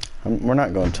 We're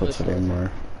not going Tilted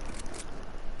anymore.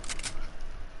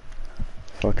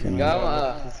 Fucking.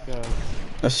 Go,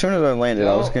 As soon as I landed,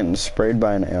 I was getting sprayed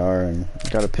by an AR and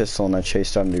got a pistol and I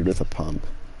chased down a dude with a pump.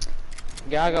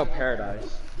 you gotta go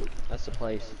Paradise. That's the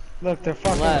place. Look, they're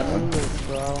fucking Left. clueless,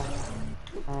 bro.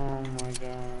 Oh my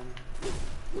god.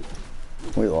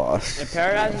 We lost. If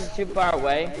Paradise is too far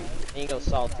away, then you go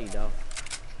Salty, though.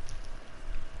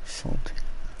 Salty.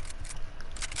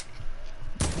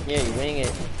 Yeah, you wing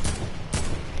it.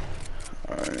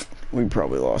 Alright. We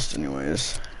probably lost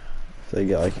anyways. If they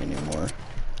get like any more.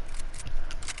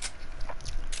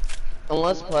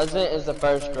 Unless Pleasant is the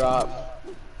first drop.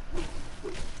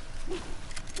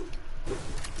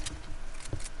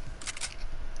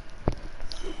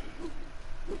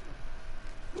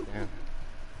 Yeah.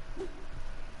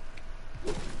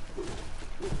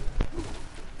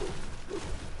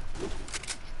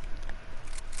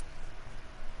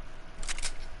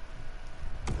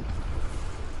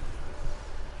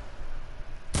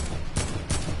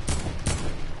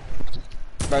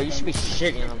 Bro, you should be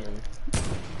shitting on them.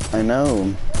 I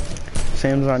know.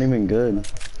 Sam's not even good.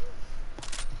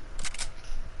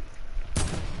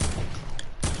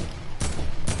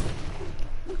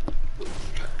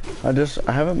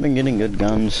 I haven't been getting good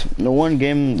guns. The one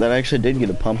game that I actually did get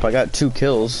a pump, I got 2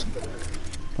 kills.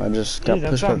 I just got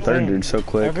pushed by third dude so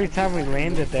quick. Every time we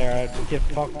landed there, I'd get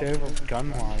fucked over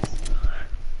gun-wise.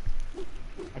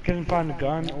 I couldn't find a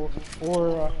gun,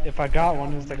 or if I got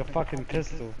one, it was like a fucking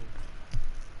pistol.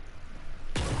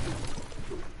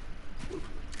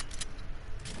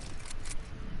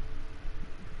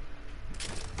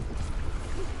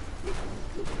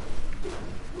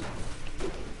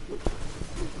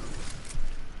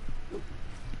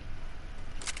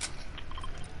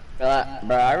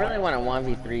 Bro, I really want to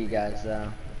 1v3 you guys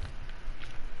though.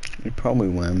 You probably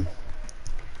win.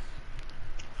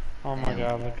 Oh my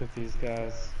god, look at these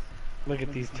guys. Look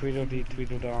at these Tweedledee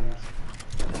Tweedledums.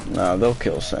 Nah, they'll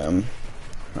kill Sam.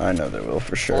 I know they will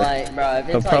for sure. Like, bro, if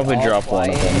it's They'll probably like all drop one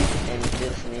of quiet them. and it's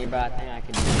just me, bro, I think I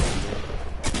can do it.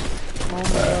 Oh my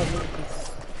god, look at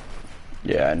this.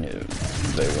 Yeah, I knew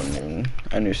they wouldn't even.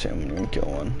 I knew Sam wouldn't even kill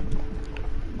one.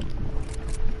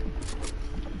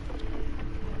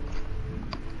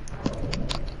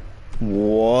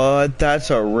 What? That's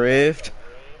a rift?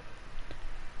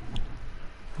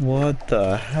 What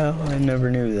the hell? I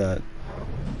never knew that.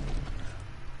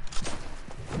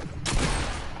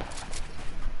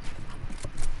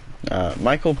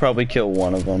 Michael probably kill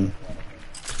one of them.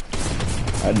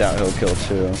 I doubt he'll kill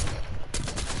 2.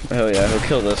 Hell yeah, he'll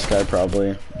kill this guy probably.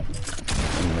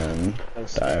 And then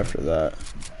die after that.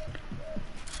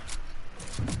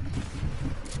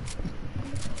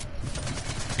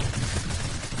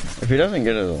 If he doesn't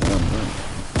get it alone, then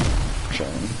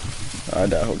chilling. I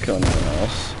doubt he'll kill anyone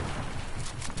else.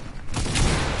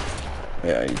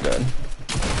 Yeah, he's dead.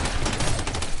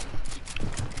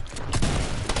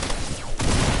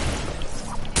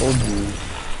 Oh, dude.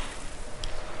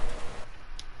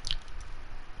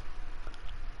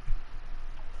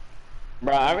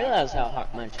 Bro, I realize how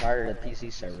much harder the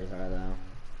PC servers are though.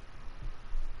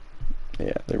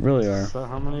 Yeah, they really are. So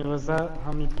how many was that?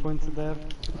 How many points did they have?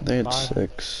 They had 5?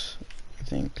 6, I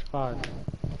think. 5.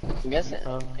 I guess it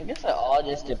all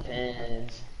just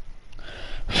depends.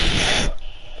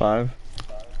 5?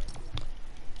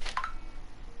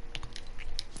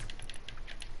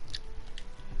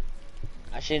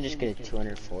 I should just get a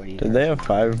 240. Did they have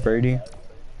 5, Brady?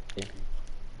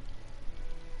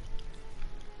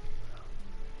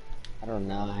 I don't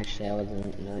know, actually, I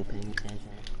wasn't really paying attention.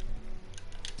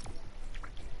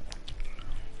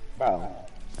 Bro,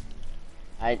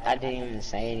 I didn't even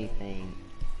say anything.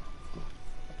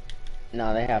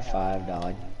 No, they have 5,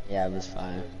 dog. Yeah, it was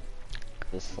 5. It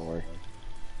was 4.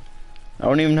 I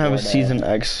don't even have 4 a to- Season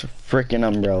X freaking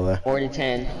umbrella. 4 to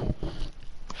 10.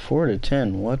 4 to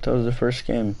 10. What? That was the first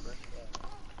game.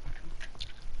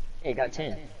 Hey, got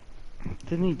 10.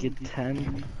 Didn't he get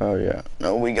 10? Oh yeah.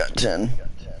 No, we got 10.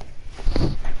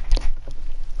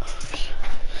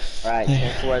 Right,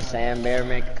 10-4, Sam better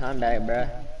make a comeback, bruh.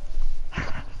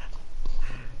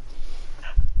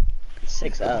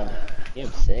 6-0. You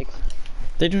have 6?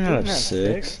 They do not Didn't have have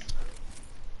 6.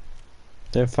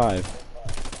 They have 5.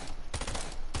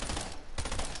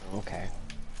 Okay.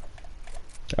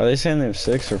 Are they saying they have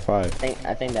 6 or 5?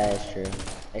 I think that is true.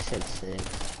 They said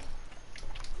 6.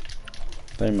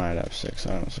 They might have 6.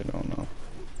 I honestly don't know.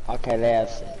 Okay, they have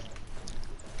 6.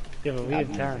 Yeah, but we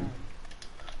have 10.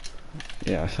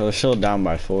 Yeah, so they're still down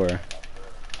by 4.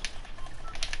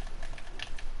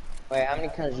 Wait, how many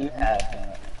guns you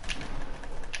have?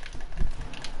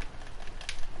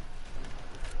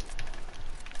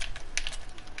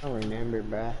 I don't remember,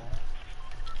 bruh.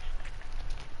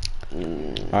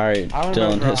 Alright, I don't Dylan,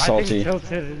 remember. hit salty.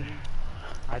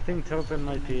 I think Tilted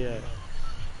might be it.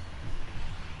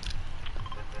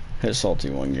 Hit salty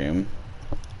one game.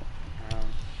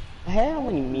 I hate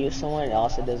when you mute someone, it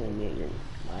also doesn't mute your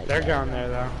mic. They're going there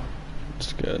though.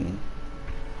 It's good.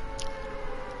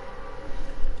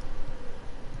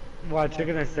 Watch, you're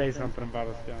gonna say something about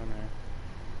us going there.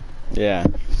 Yeah.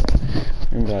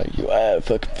 You're like, you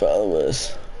fucking follow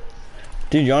us.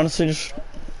 Dude, you honestly just...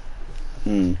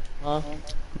 Huh?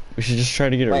 We should just try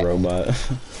to get a Wait. robot.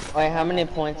 Wait, how many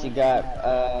points you got,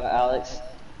 Alex?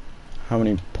 How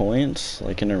many points?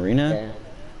 Like in arena? Yeah.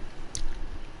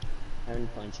 How many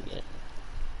points you get?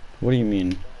 What do you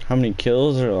mean? How many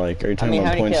kills or like, are you talking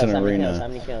about points in How many arena? kills? How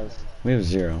many kills? We have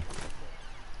 0.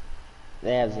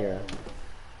 They have 0.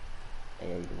 Yeah,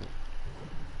 you can.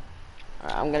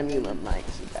 Alright, I'm gonna mute my mic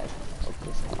so you guys can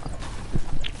focus on.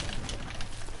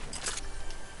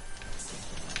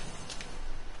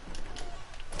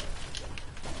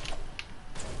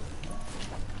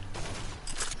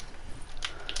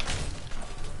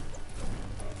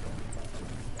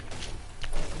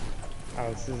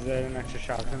 Oh, so is there an extra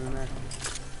shotgun in there?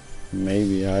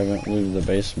 Maybe. I haven't looted the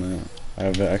basement. I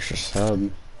have an extra sub.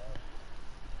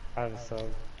 I have a sub.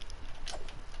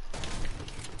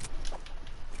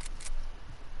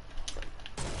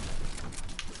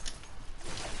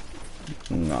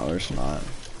 No, there's not.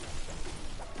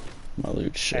 My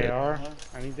loot shit. AR?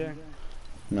 Anything?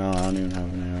 No, I don't even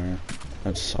have an AR.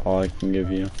 That's all I can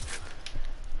give you.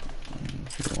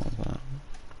 If you want that.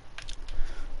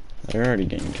 They're already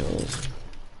getting kills.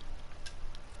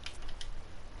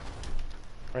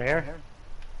 Right here?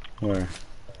 Where?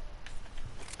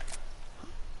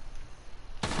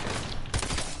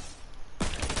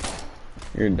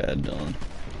 You're dead, Dylan.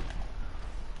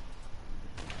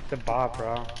 The bot,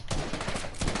 bro.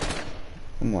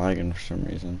 I'm lagging for some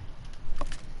reason.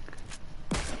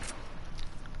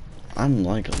 I'm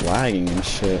like lagging and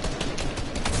shit.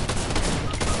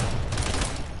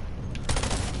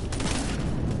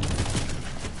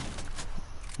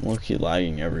 I'm low-key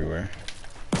lagging everywhere.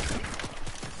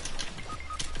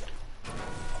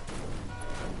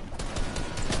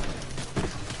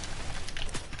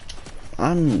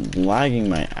 I'm lagging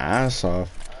my ass off.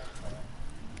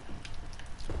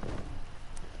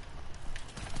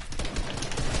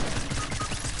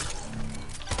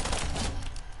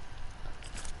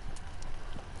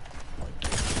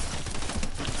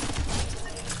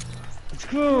 Let's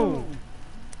go!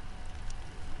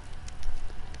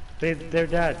 They're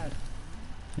dead.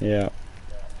 Yeah.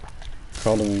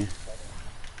 Call to me.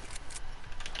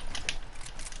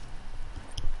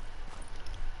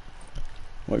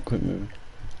 What? Quit moving.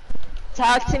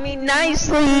 Talk to me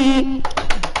nicely!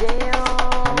 Damn!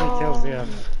 How many kills do you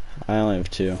have? I only have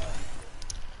 2. Okay.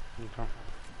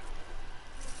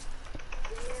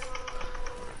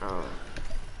 Oh.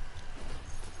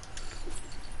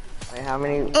 Wait, how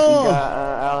many you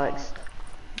got, Alex?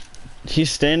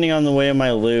 He's standing on the way of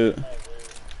my loot.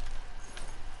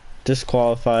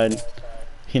 Disqualified.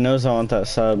 He knows I want that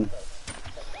sub.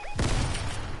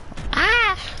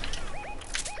 Ah!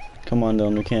 Come on,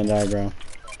 Dylan, we can't die, bro.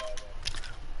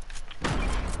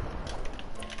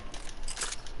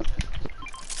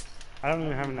 I don't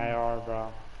even have an AR,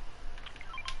 bro.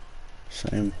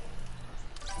 Same.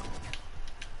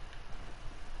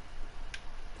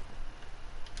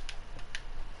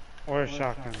 Or a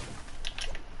shotgun.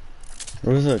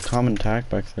 There was a common tack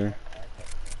back there.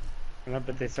 No,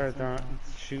 but they started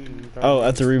shooting. Oh,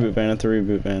 at the reboot van, at the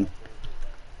reboot van.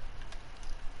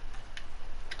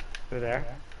 They're there?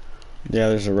 Yeah,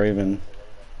 there's a Raven.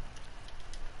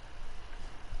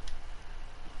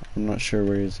 I'm not sure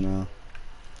where he is now.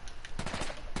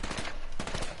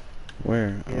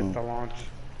 Where? He hit the Oh. launch.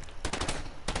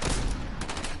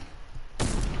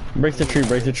 Break the tree,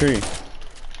 break the tree.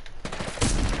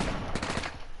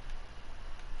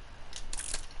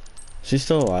 Is he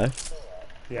still alive?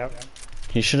 Yep.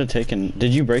 He should have taken...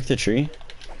 Did you break the tree?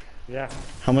 Yeah.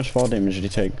 How much fall damage did he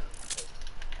take?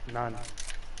 None.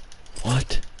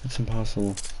 What? That's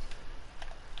impossible.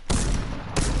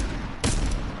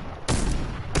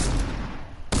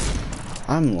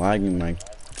 I'm lagging my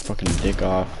fucking dick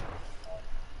off.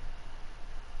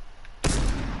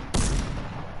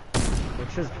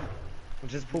 We'll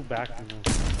just pull back from him.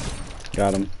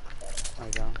 Got him. There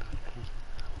we go.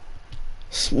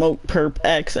 Smoke perp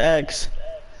XX.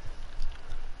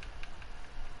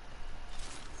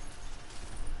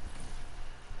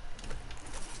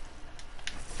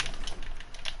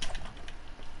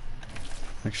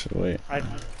 Actually, wait.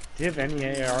 Do you have any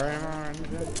AR ammo or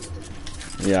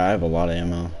anything? Yeah, I have a lot of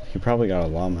ammo. He probably got a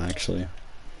llama, actually.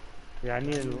 Yeah, I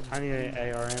need an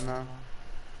AR ammo.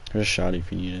 There's a shot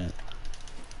if you need it.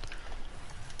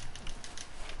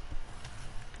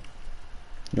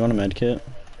 You want a med kit?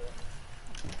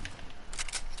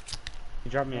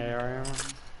 You drop me AR ammo?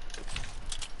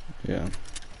 Yeah.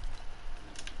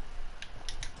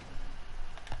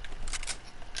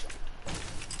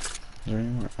 Is there any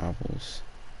more apples?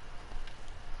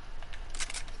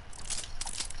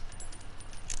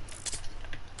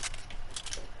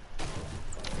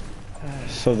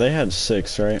 So they had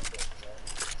 6, right?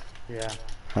 Yeah.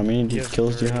 How many He has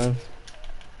kills do you 3. have?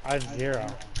 I have 0.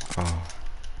 Oh.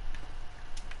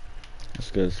 That's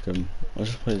good, that's good.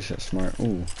 Let's just play this shit smart.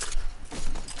 Ooh.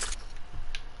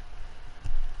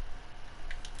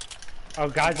 Oh,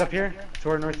 guys up here?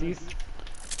 Toward northeast?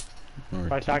 By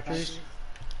North. factories?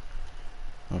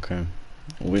 Okay.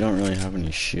 Well, we don't really have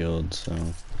any shields, so...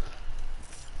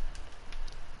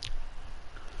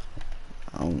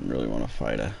 I don't really want to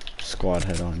fight a squad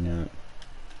head on yet.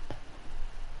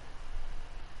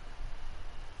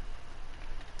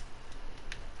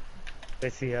 They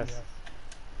see us.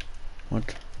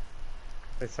 What?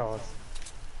 They saw us.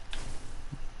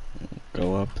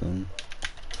 go up then.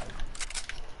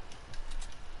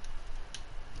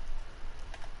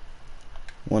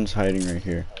 One's hiding right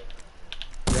here.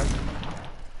 Yep.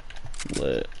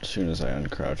 Lit. As soon as I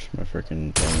uncrouched, my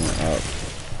freaking thing went up.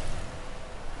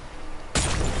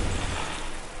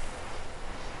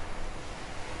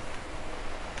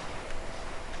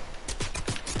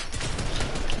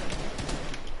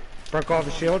 Broke off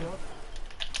the shield.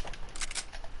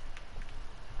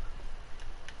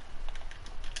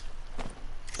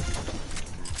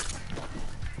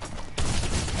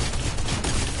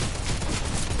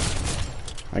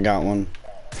 I got one.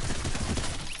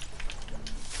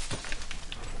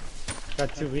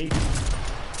 Got 2 weak.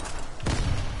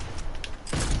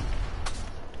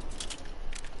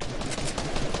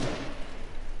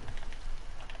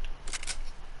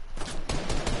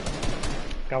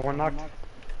 Got one knocked.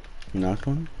 You knocked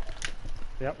one?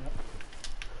 Yep.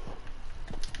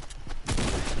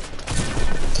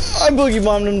 I boogie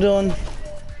bombed him, Dylan.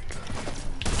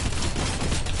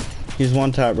 He's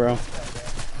one tap, bro.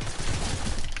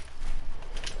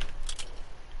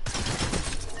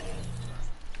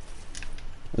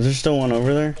 Is there still one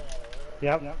over there?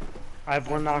 Yep. I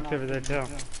have one knocked over there too.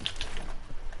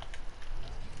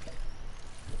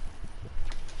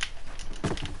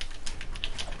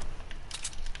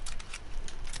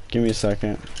 Give me a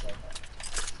second.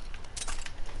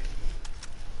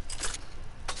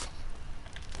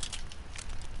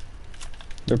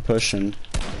 They're pushing.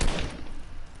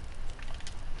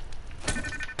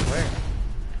 Where?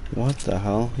 What the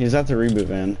hell? He's at the reboot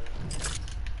van.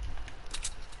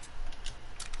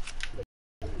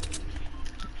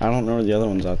 I don't know where the other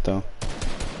one's at though.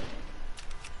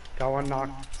 Got one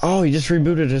knocked. Oh, he just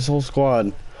rebooted his whole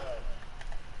squad.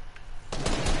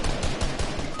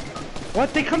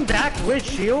 What? They come back with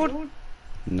shield?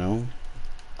 No.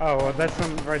 Oh, well, that's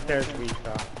one right there is weak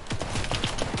though.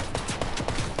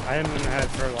 I hit him in the head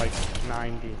for like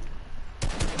 90.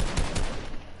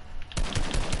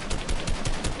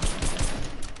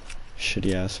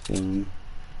 Shitty ass balloon.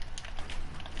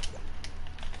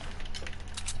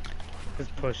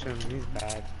 Just push him, he's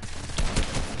bad.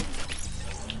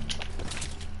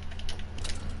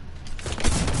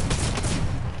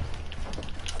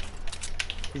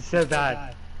 He's so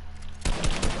bad.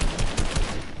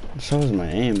 So was my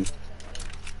aim.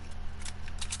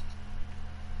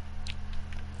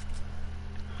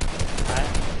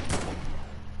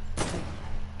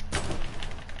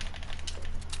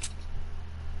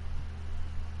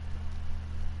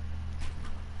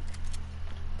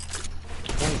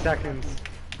 Seconds.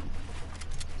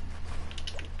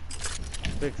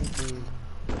 16.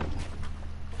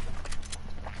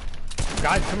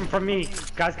 Guys coming from me.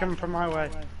 Guys coming from my way.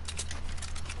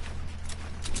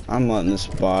 I'm letting this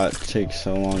bot take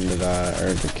so long to die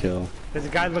or to kill. There's a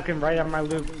guy looking right at my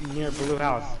loop near blue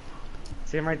house.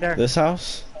 See him right there? This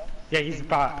house? Yeah, he's a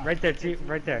bot. Right there, too.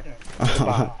 Right there. He's a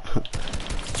bot.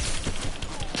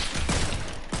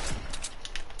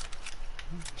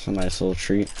 It's a nice little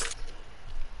treat.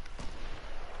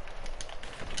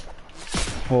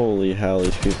 Holy hell,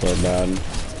 these people are bad.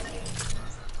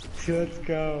 Let's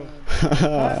go.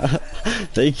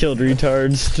 They killed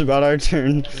retards. It's about our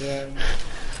turn. Yeah.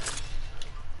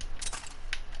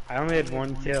 I only had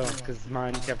one kill because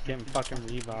mine kept getting fucking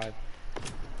revived.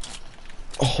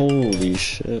 Holy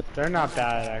shit. They're not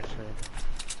bad actually.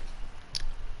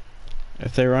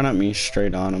 If they run at me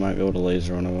straight on, I might be able to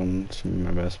laser one of them. It's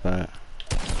my best bet.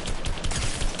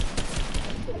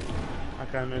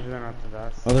 Okay, maybe they're not the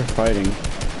best. Oh, they're fighting.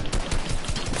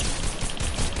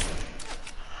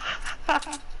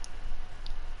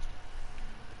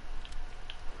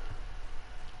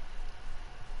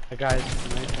 The guy's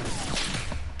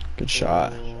nice. Good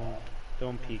shot. Oh,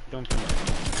 don't peek, don't peek.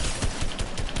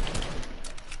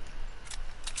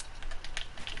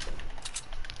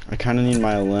 I kind of need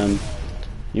my limb.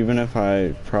 Even if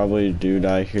I probably do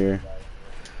die here.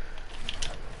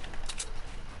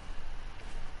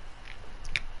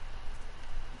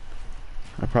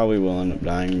 I probably will end up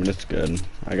dying, but it's good.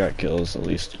 I got kills at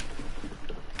least.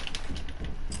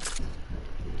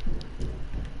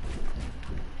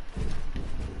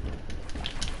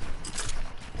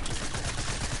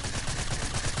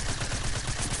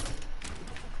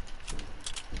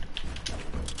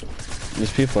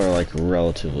 These people are like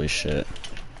relatively shit.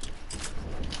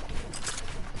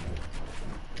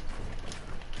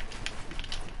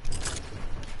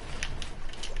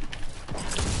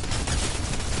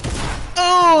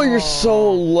 Oh, you're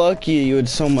so lucky. You had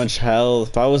so much health.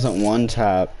 If I wasn't one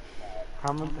tap.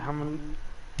 How many?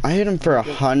 I hit him for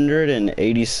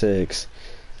 186.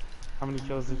 How many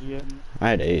kills did you get? I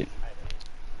had 8.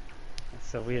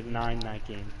 So we had 9 that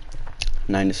game.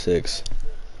 9-6.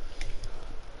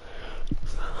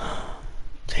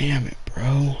 Damn it,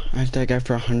 bro. I had that guy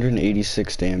for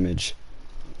 186 damage.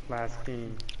 Last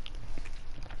game.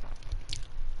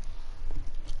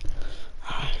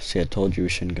 See, I told you we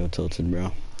shouldn't go tilted,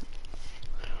 bro.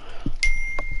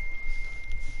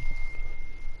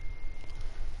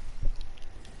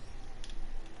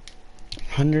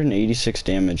 $186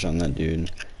 damage on that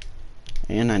dude.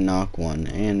 And I knocked one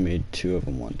and made 2 of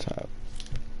them one tap.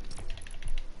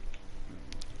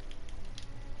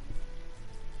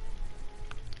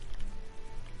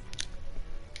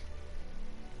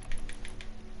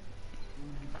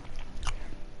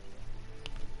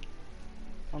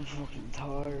 I'm fucking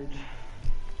tired.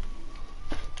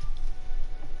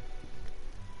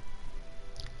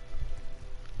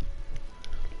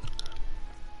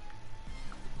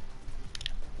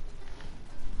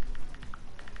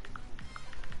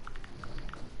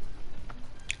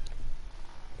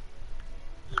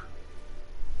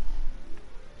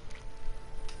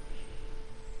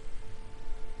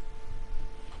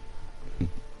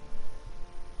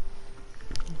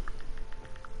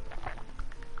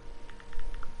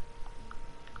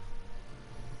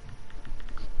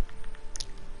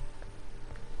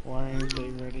 Why aren't they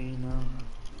ready now?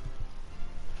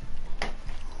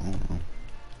 I don't know.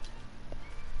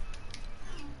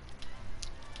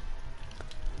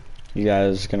 You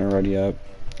guys gonna ready up?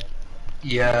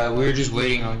 Yeah, we're just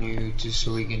waiting on you just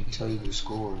so we can tell you the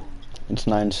score. It's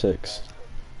 9-6.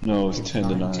 No, it's 10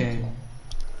 to 9. 10.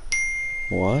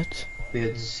 What? We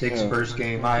had 6 Yeah. first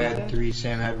game. I had 3.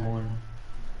 Sam had 1.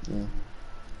 Yeah.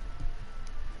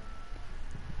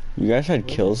 You guys had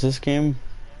kills this game?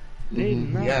 They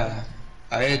not. Yeah.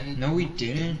 I had no, we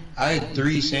didn't. I had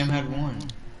 3. Sam had 1.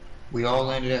 We all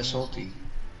landed at Salty.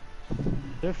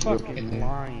 They're fucking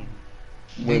lying.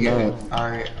 They're not.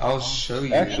 Alright, I'll show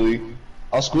you. Actually,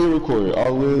 I'll screen record it.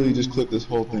 I'll literally just clip this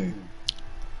whole thing.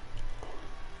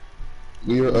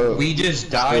 We are up. We just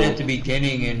died at the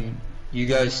beginning and you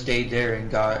guys stayed there and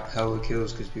got hella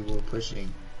kills because people were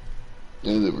pushing.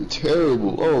 And they were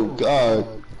terrible. Oh god.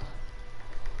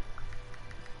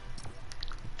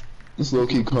 It's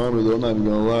low-key karma though, I'm not even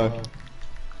gonna lie.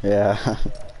 Yeah.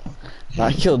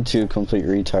 I killed 2 complete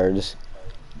retards.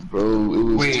 Bro, it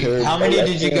was Wait, terrible. how many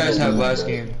did you guys have last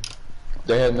game?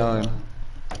 They had 9.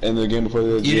 And the game before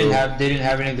they had You 0. they didn't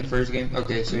have any of the first game?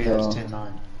 Okay, so yeah, it's 10-9.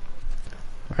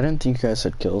 I didn't think you guys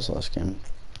had kills last game.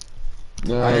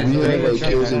 No, I we didn't had like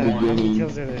think kills in the How many beginning.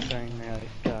 kills are they saying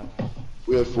they got?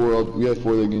 We had 4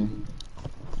 that game.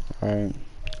 Alright,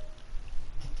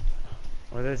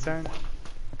 What are they saying?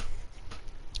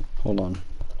 hold on.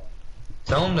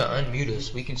 Tell them to unmute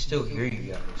us. We can still hear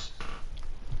you guys.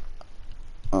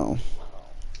 Oh.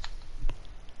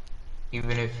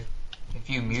 Even if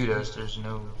you mute us, there's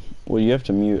no, Well, you have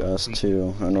to mute us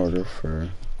too in order for...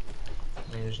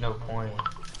 I mean, there's no point.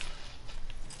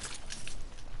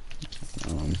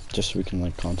 just so we can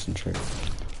like concentrate.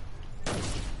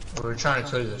 We're trying to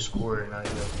tell you the score and now you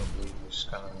guys don't believe us.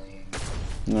 Kind of lame.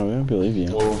 No, we don't believe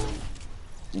you.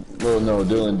 Well, no,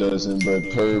 Dylan doesn't,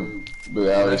 but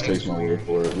Alex takes my word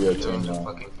for it. We have 10 now.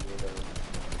 Fucking weirdo.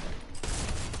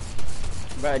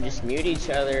 Bro, just mute each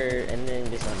other and then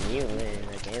just unmute and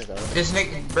the game's over. This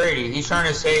Nick Brady, he's trying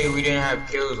to say we didn't have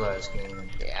kills last game.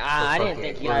 Yeah, I didn't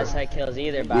think you guys had kills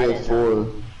either, but We I had didn't 4.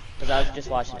 know. Because I was just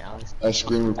watching Alex. I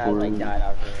screen I like recorded. died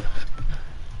out here.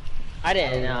 I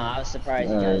didn't know. I was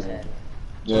surprised you guys had.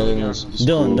 Yeah, then it's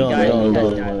Dylan, cool.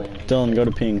 Dylan, go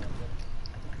to ping.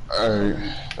 Alright.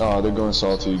 Oh, they're going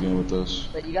salty again with us.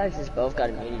 But you guys just both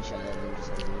gotta mute each other and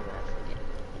just unmute after the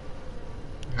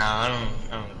game. Nah, I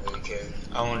don't really care.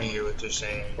 I want to hear what they're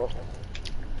saying.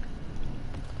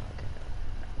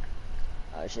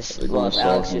 I was just, They're well, if going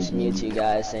Alex salty just again. mutes you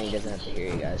guys saying he doesn't have to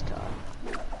hear you guys talk.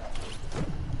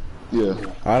 Yeah.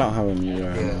 I don't have a mute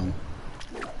right Yeah. now.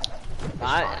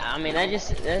 I mean, that's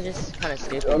just kind of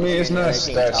stupid. I mean, it's not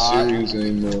Everything that talk. serious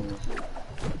anymore.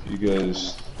 You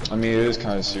guys, I mean, it is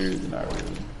kind of serious, but not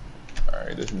really.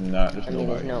 Alright, there's I mean, there's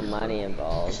nobody. no money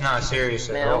involved. It's not serious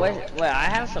at Man, all. well, I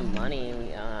have some money.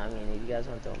 I mean, if you guys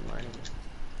want to throw money.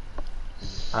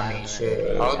 I mean,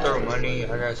 shit. I'll throw money. I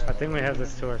got I think we have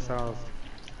this to ourselves.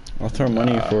 I'll throw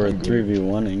money for a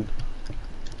 3v1ing.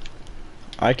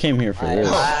 I came here for this.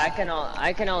 I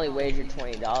can only wager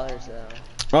 $20 though.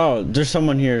 Oh, there's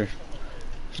someone here.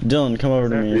 Dylan, come over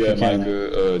to me Yeah, if you can.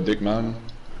 Micah, Dick Mountain.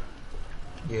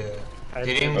 Yeah. I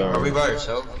Did think- him? Are we by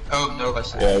ourselves? Oh, no, I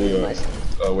said. Yeah, we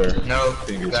are. Where? No, I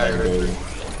think it's guy our hurt. building.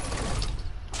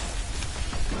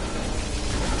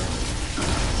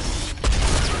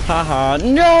 Haha,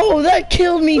 no, that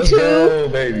killed me Let's too. go,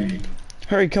 baby.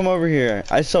 Hurry, come over here.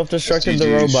 I self-destructed the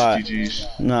GG's, robot. GG's.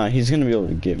 Nah, he's gonna be able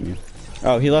to get me.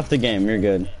 Oh, he left the game. You're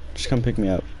good. Just come pick me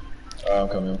up. I'm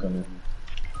coming.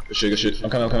 Good shit. I'm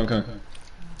coming.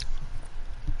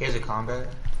 He has a combat.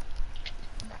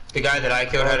 The guy that I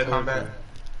killed had a combat.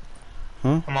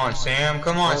 Huh? Come on, Sam.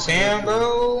 Come on, Sam,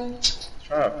 bro.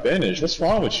 Try to finish. What's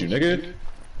wrong with you, nigga?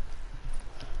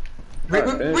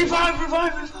 Revive.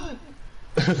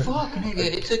 Fuck, nigga.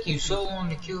 It took you so long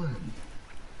to kill him.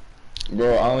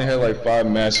 Bro, I only had like 5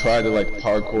 matches, so I had to like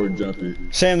parkour jump it.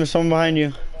 Sam, there's someone behind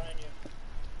you.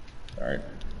 Alright.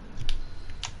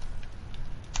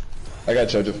 I got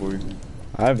charger for you.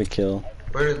 I have a kill.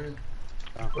 Where's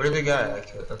the guy I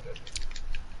killed? Okay.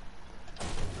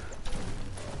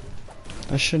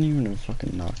 I shouldn't even have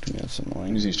fucking knocked me. That's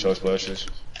annoying. Use these chug splashes.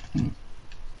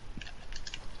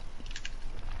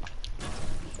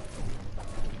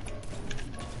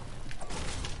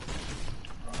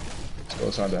 Let's go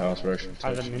inside the house, we're actually I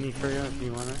have a mini for you if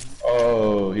you want it.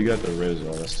 Oh, he got the res,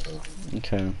 oh, that's tough.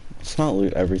 Okay. Let's not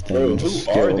loot everything. Bro, Just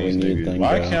who get are what we these need, niggas? then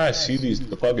Why go. can't I see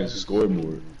the fucking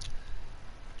scoreboard?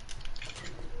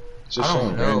 It's just I don't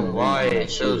some know random why niggas.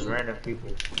 it shows random people.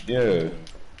 Yeah.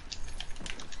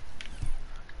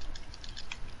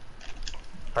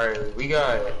 Alright, we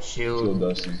got Still shield.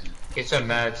 dusty. Get some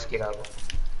mats, get out.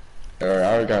 Alright,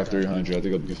 I already got 300. I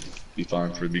think I'll be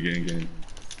fine for the beginning game.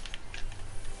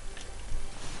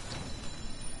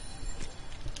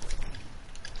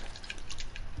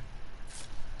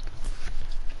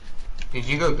 Did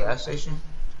you go gas station?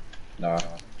 Nah.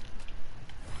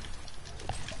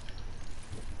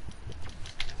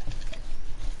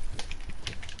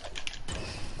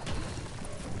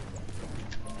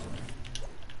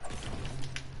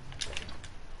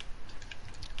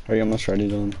 Are you almost ready,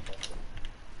 Dylan?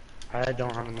 I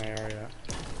don't have an AR yet.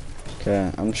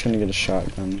 Okay, I'm just gonna get a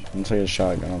shotgun. Once I get a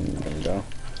shotgun, I'm gonna go.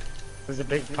 There's a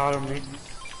big pot on me.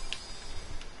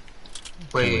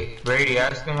 Wait, Brady,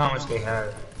 ask them how much they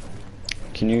have.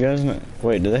 Can you guys not?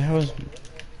 Wait, do they have us?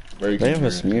 They have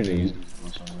us muted.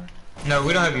 No,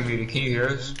 we don't have you muted. Can you hear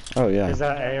us? Oh yeah. There's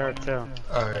that AR too.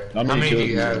 Alright. How How many many do kills you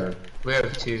do you have? have? We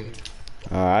have 2.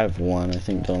 I have 1. I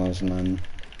think Dylan has 9.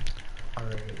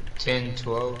 Alright. 10,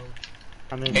 12.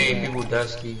 I mean, Hey, people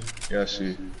dusty. Yeah, I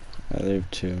see. They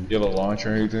have 2. You have a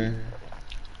launcher or anything?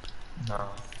 No.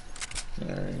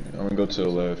 Alright, I'm gonna go to the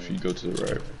left, you go to the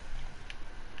right.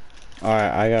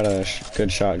 Alright, I got a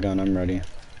good shotgun. I'm ready.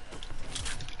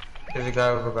 There's a guy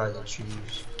over by the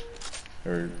trees.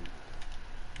 Or...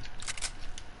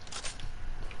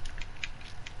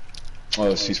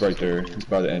 Oh, he's right there. He's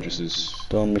by the entrances.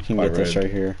 Dylan, we can By get this red.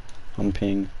 right here. I'm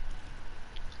ping.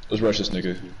 Let's rush this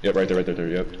nigga. Yep, right there,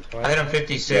 yep. I hit him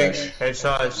 56.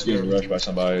 Headshots. He's getting rushed by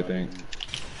somebody, I think.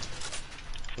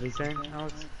 what are you saying,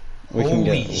 Alex? We can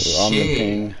Holy get on the shit.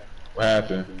 ping. What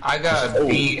happened? I got Oh.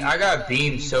 I got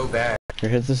beamed so bad. Here,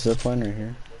 hit this zip line right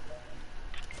here.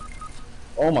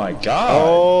 Oh my god!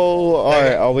 Oh,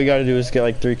 alright. All we gotta do is get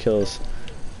like 3 kills.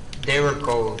 They were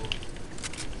cold.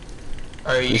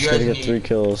 Alright, We you just guys gotta get 3 need,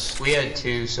 kills. we had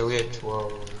 2, so we had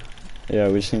 12. Yeah,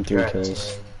 we just need 3 You're at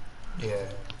kills. 10. Yeah.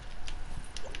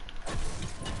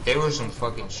 They were some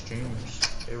fucking streamers.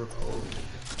 They were cold.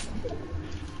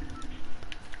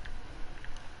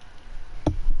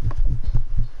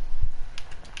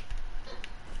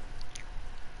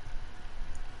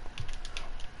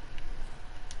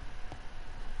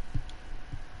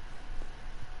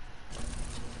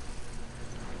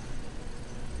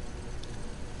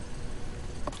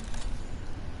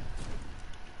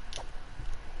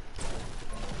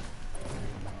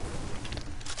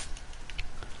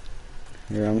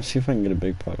 Here, I'm gonna see if I can get a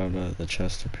big pot out of the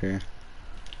chest up here.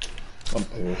 I'm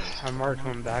pissed. I marked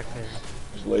one back there.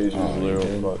 This laser Oh, you literal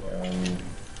did? fuck on me.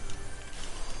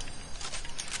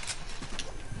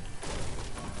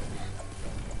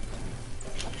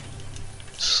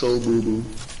 So boo boo.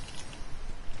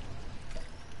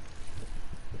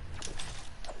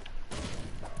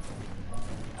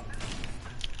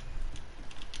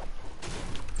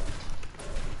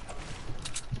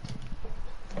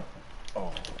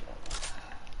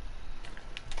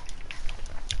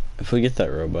 If we get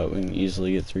that robot, we can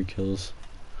easily get 3 kills.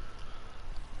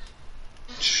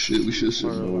 Shit, we should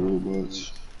send no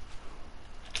robots.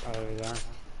 Oh, yeah.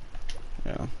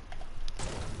 Yeah.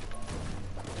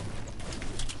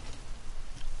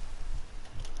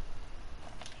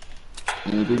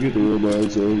 Yeah, they get the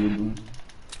robots over, bro.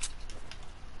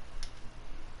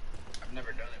 I've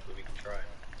never done it, but we can try.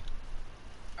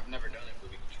 I've never done it, but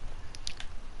we can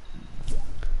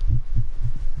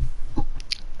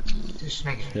try. This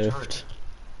nigga's retarded. Shift.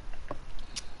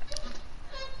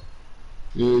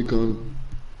 Yeah, he come.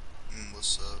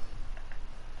 What's up?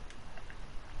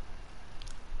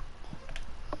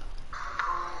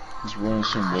 Let's run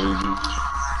some lasers.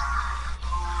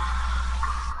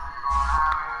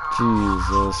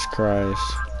 Jesus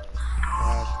Christ.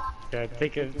 Yeah,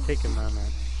 take a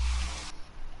moment.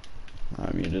 I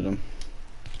muted him.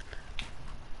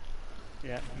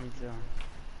 Yeah, me too.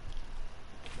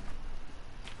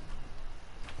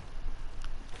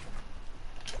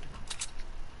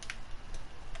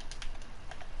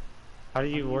 How do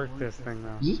you work this thing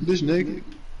though? Is this bitch naked?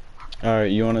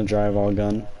 Alright, you wanna drive all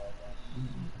gun?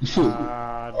 Probably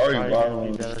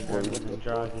gonna be better than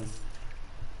driving.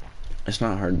 It's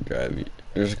not hard to drive.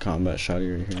 There's a combat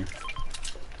shotty right here.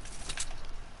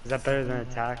 Is that better than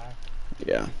attack?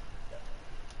 Yeah.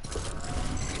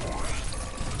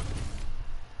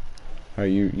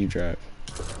 Alright, you drive.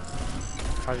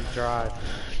 How do you drive?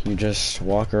 You just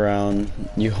walk around,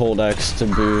 you hold X to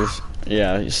boost.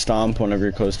 Yeah, you stomp whenever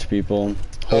you're close to people.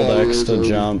 Hold X to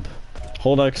jump.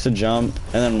 Hold X to jump,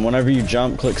 and then whenever you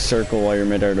jump, click circle while you're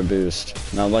midair to boost.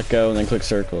 Now let go and then click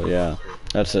circle, yeah.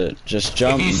 That's it. Just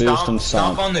jump, boost, and stomp.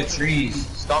 Stomp on the trees.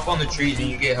 Stomp on the trees and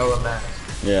you get hella max.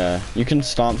 Yeah, you can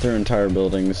stomp through entire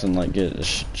buildings and like get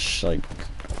like,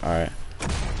 alright.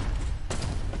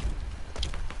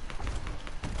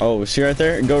 Oh, see right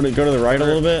there? Go to the right a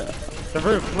little bit. The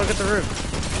roof, look at the roof.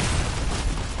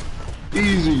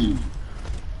 Easy.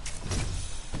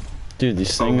 Dude,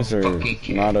 these things are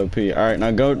not OP. Alright,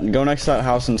 now go next to that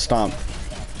house and stomp.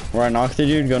 Where I knocked the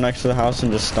dude, go next to the house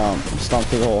and just stomp. Stomp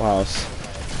through the whole house.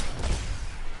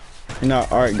 No,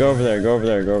 alright, go over there, go over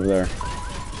there, go over there.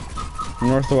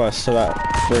 Northwest to that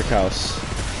brick house.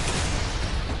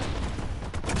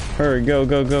 Hurry, go,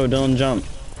 Dylan, jump.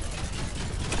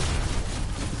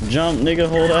 Jump, nigga,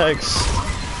 hold X.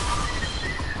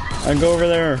 I go over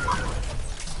there.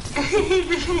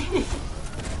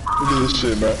 Look at this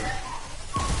shit, bro.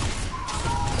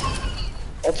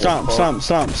 Stomp.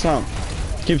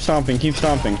 Keep stomping. Keep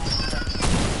stomping.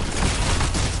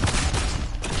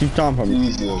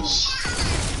 Jesus.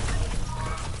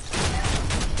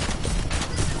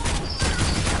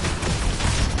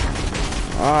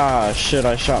 Ah, shit,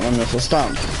 I shot my missile.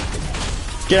 Stomp.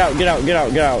 Get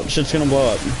out. Shit's gonna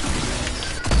blow up.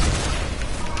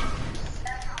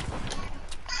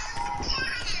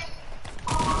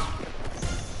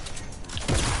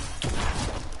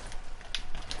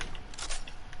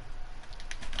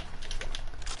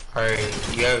 Alright,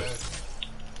 yeah.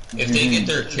 If they get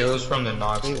their kills from the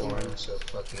Nox one, so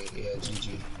fuck it, yeah,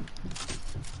 GG.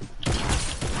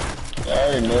 I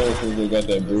already know if they got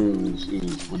that bruise,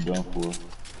 we're done for.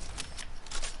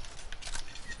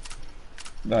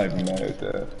 Not even mad at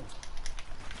that.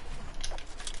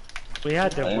 We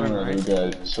had to win, right? We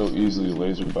got so easily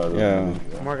lasered by the Yeah.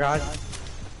 More guys.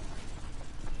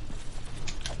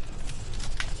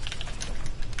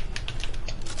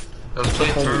 Let's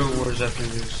play Turtle Wars after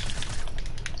this.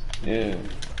 Yeah.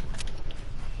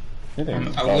 I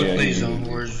would play Zone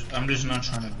Wars. I'm just not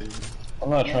trying to build. I'm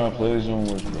not trying to play Zone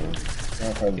Wars, bro.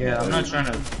 Yeah, I'm not trying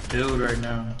to build right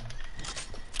now.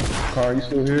 Car, you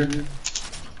still here?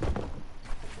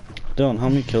 Dylan,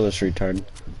 help me kill this retard.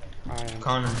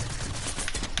 Connor.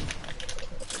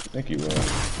 Thank you, bro.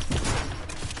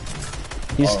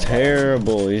 He's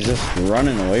terrible. He's just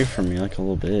running away from me like a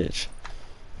little bitch.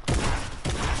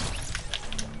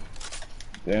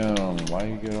 Damn, why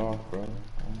you get off, bro?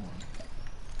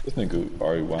 This nigga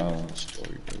already wild on the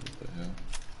story, bro. What the hell?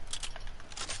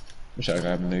 Wish I could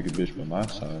have a nigga bitch by my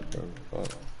side, bro.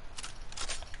 Fuck.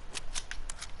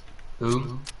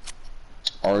 Who?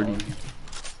 Artie.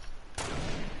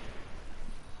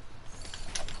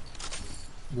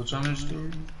 What's on his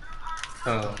story?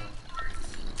 Oh.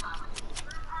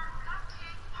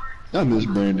 I miss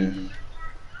Brandon.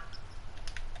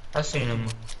 I seen him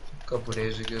a couple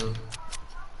days ago.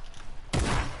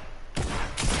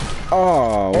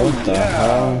 Oh, what the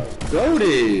hell?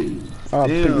 Goated! Oh,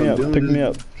 pick me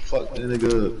up. Fuck that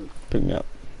nigga up. Pick me up.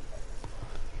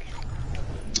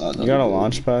 You got a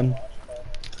launch pad?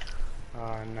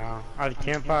 No. I have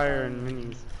campfire and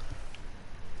minis.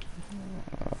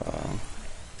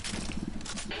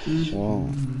 Whoa.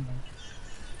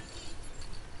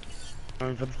 Want me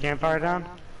to put the campfire down?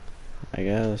 I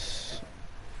guess.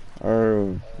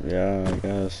 Or, yeah, I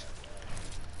guess.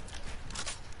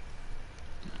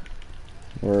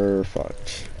 We're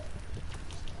fucked.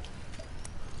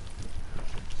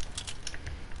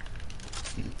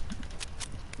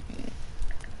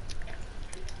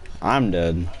 I'm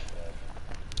dead.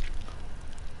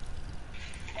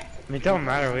 I mean, it don't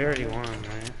matter, we already won,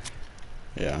 right?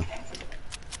 Yeah.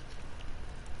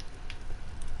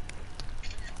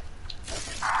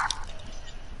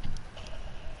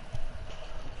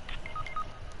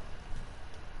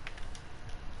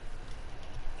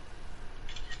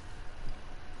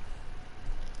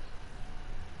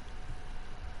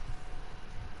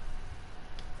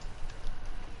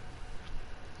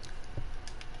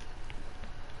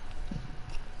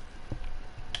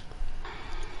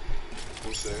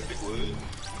 This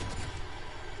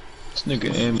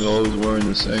nigga Amy always wearing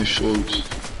the same shorts.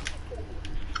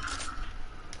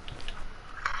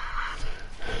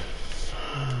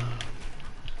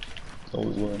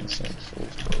 Always wearing the same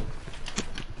shorts, bro.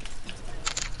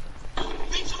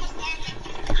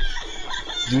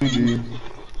 GG.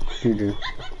 GG.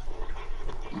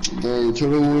 Bro,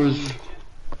 Turtle Wars.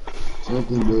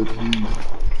 Something, bro, please.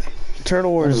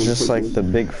 Turtle Wars is just like the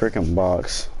big freaking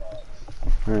box.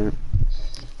 Right.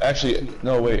 Actually,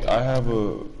 no, wait. I have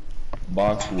a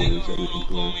box wars that we can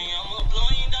play.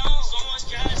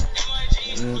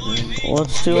 Well,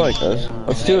 let's do like this.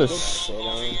 Let's do this.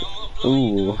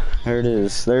 Ooh, there it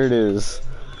is. There it is.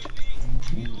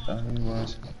 Am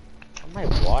I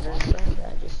watering, bro?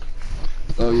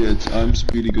 Oh yeah, I'm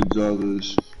Speedy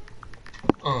Gonzalez.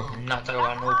 Not that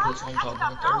I know puts on top of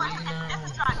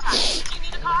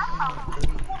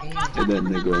Get that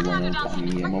nigga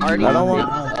alone. I don't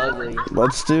want.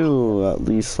 Let's do at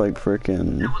least like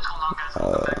freaking.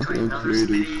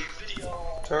 Creative.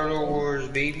 Turtle Wars,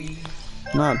 baby.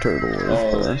 Not Turtle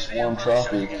Wars, Swarm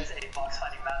Tropic.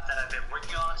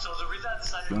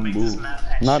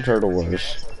 Not Turtle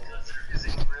Wars.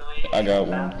 I got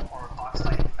one.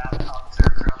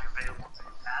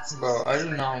 Bro, I do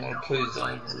not want to play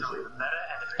Zone Wars.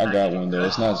 I got one though.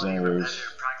 It's not Zone Wars.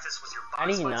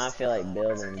 I do not feel like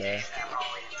building, bro.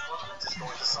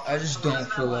 I just don't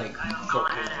feel like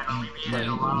fucking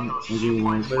playing. But if you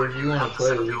want to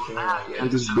play, we can. I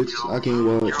just bitch. I can't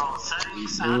watch.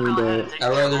 I'd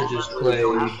rather just play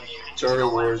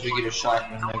Turtle Wars. We get a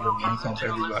shotgun and one pump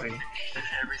everybody.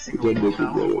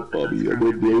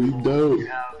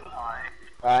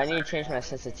 Bro, I need to change my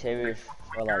sensitivity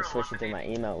for like switching through my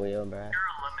email wheel, bro. You're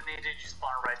eliminated, you spawn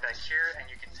right back here, and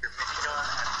you can use your minigun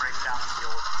and break down the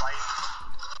old fight.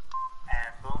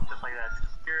 And boom, just like that.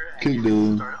 Here, and you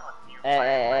can start a new fight.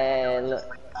 Hey, look.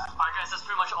 Alright guys, that's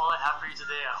pretty much all I have for you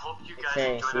today. I hope you guys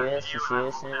Say, enjoyed that you video, see and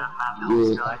this, I hope that map helps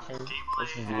Yeah. guide gameplay.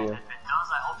 This is And you. if it does,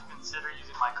 I hope you consider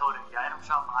using my code in the item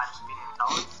shop. I'm Speedy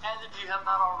Gonzalez. And if you have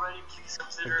not already, please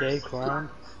consider Okay, clown.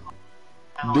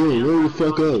 Dude, roll the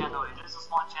fuck up. It is a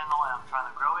small channel, and I'm trying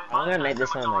to grow it. I'm gonna make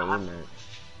this one my email.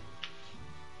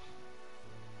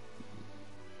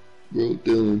 Bro,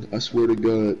 Dylan, I swear to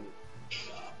God.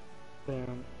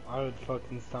 Damn, I would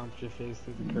fucking stomp your face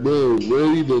through the curb. Bro,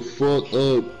 ready the fuck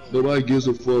up. Nobody gives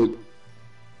a fuck.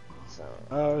 So,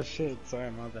 Oh shit,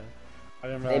 sorry, my bad. I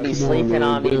didn't they realize. be Come on, sleeping man,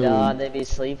 on me, damn. dog. They be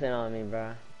sleeping on me,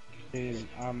 bro. Dude,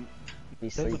 Be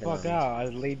sit the sleeping fuck on me. out. I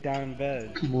laid down in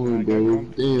bed. Come I on, got bro.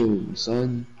 comfortable. Damn,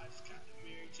 son.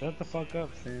 Shut the fuck up,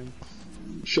 Sam.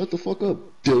 Shut the fuck up,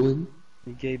 Dylan.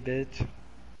 You gay bitch.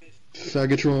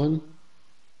 Faggotron.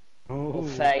 Oh,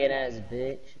 Faggot ass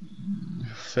bitch.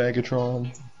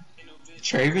 Faggotron.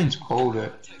 Traven's cold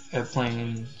at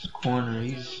playing corner.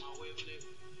 He's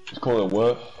It's called a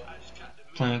what?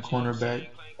 playing cornerback.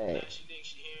 Hey.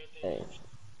 Hey.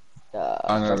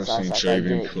 I never suck seen that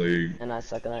Traven dick, play and I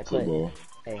suck on that clip. football.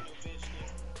 Hey.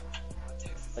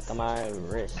 Look at my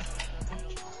wrist.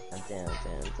 Damn.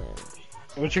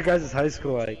 what's your guys' high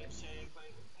school like?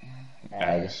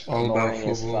 Ass. All about Boring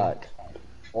as football. fuck.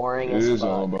 Boring It as is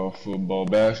all fuck. about football.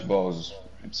 Basketball is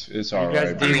it's alright.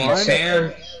 I mean,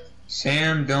 D1?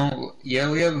 Sam don't. Yeah,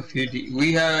 we have a few.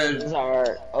 We had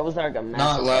What was our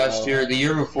not last year. The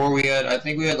year before we had. I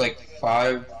think we had like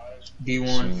 5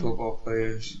 D1 football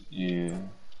players. Yeah.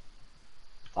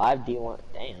 5 D1.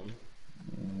 Damn.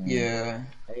 Yeah.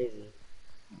 Crazy.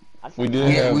 We did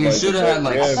have we like should have had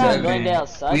like I thought 7. Glendale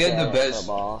sucked We had at the best.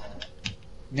 football.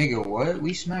 Nigga, what?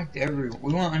 We smacked We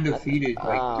went undefeated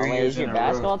like 3 Wait, years is your in a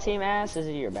basketball row. team ass? Is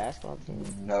it your basketball team?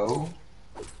 No.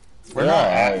 We're They're not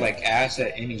alright. like ass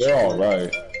at any They're sport.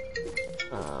 alright.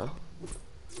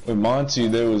 With Monty,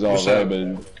 they was What's alright, up?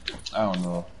 but I don't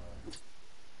know.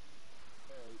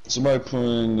 Somebody put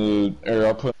in the, or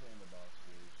I'll put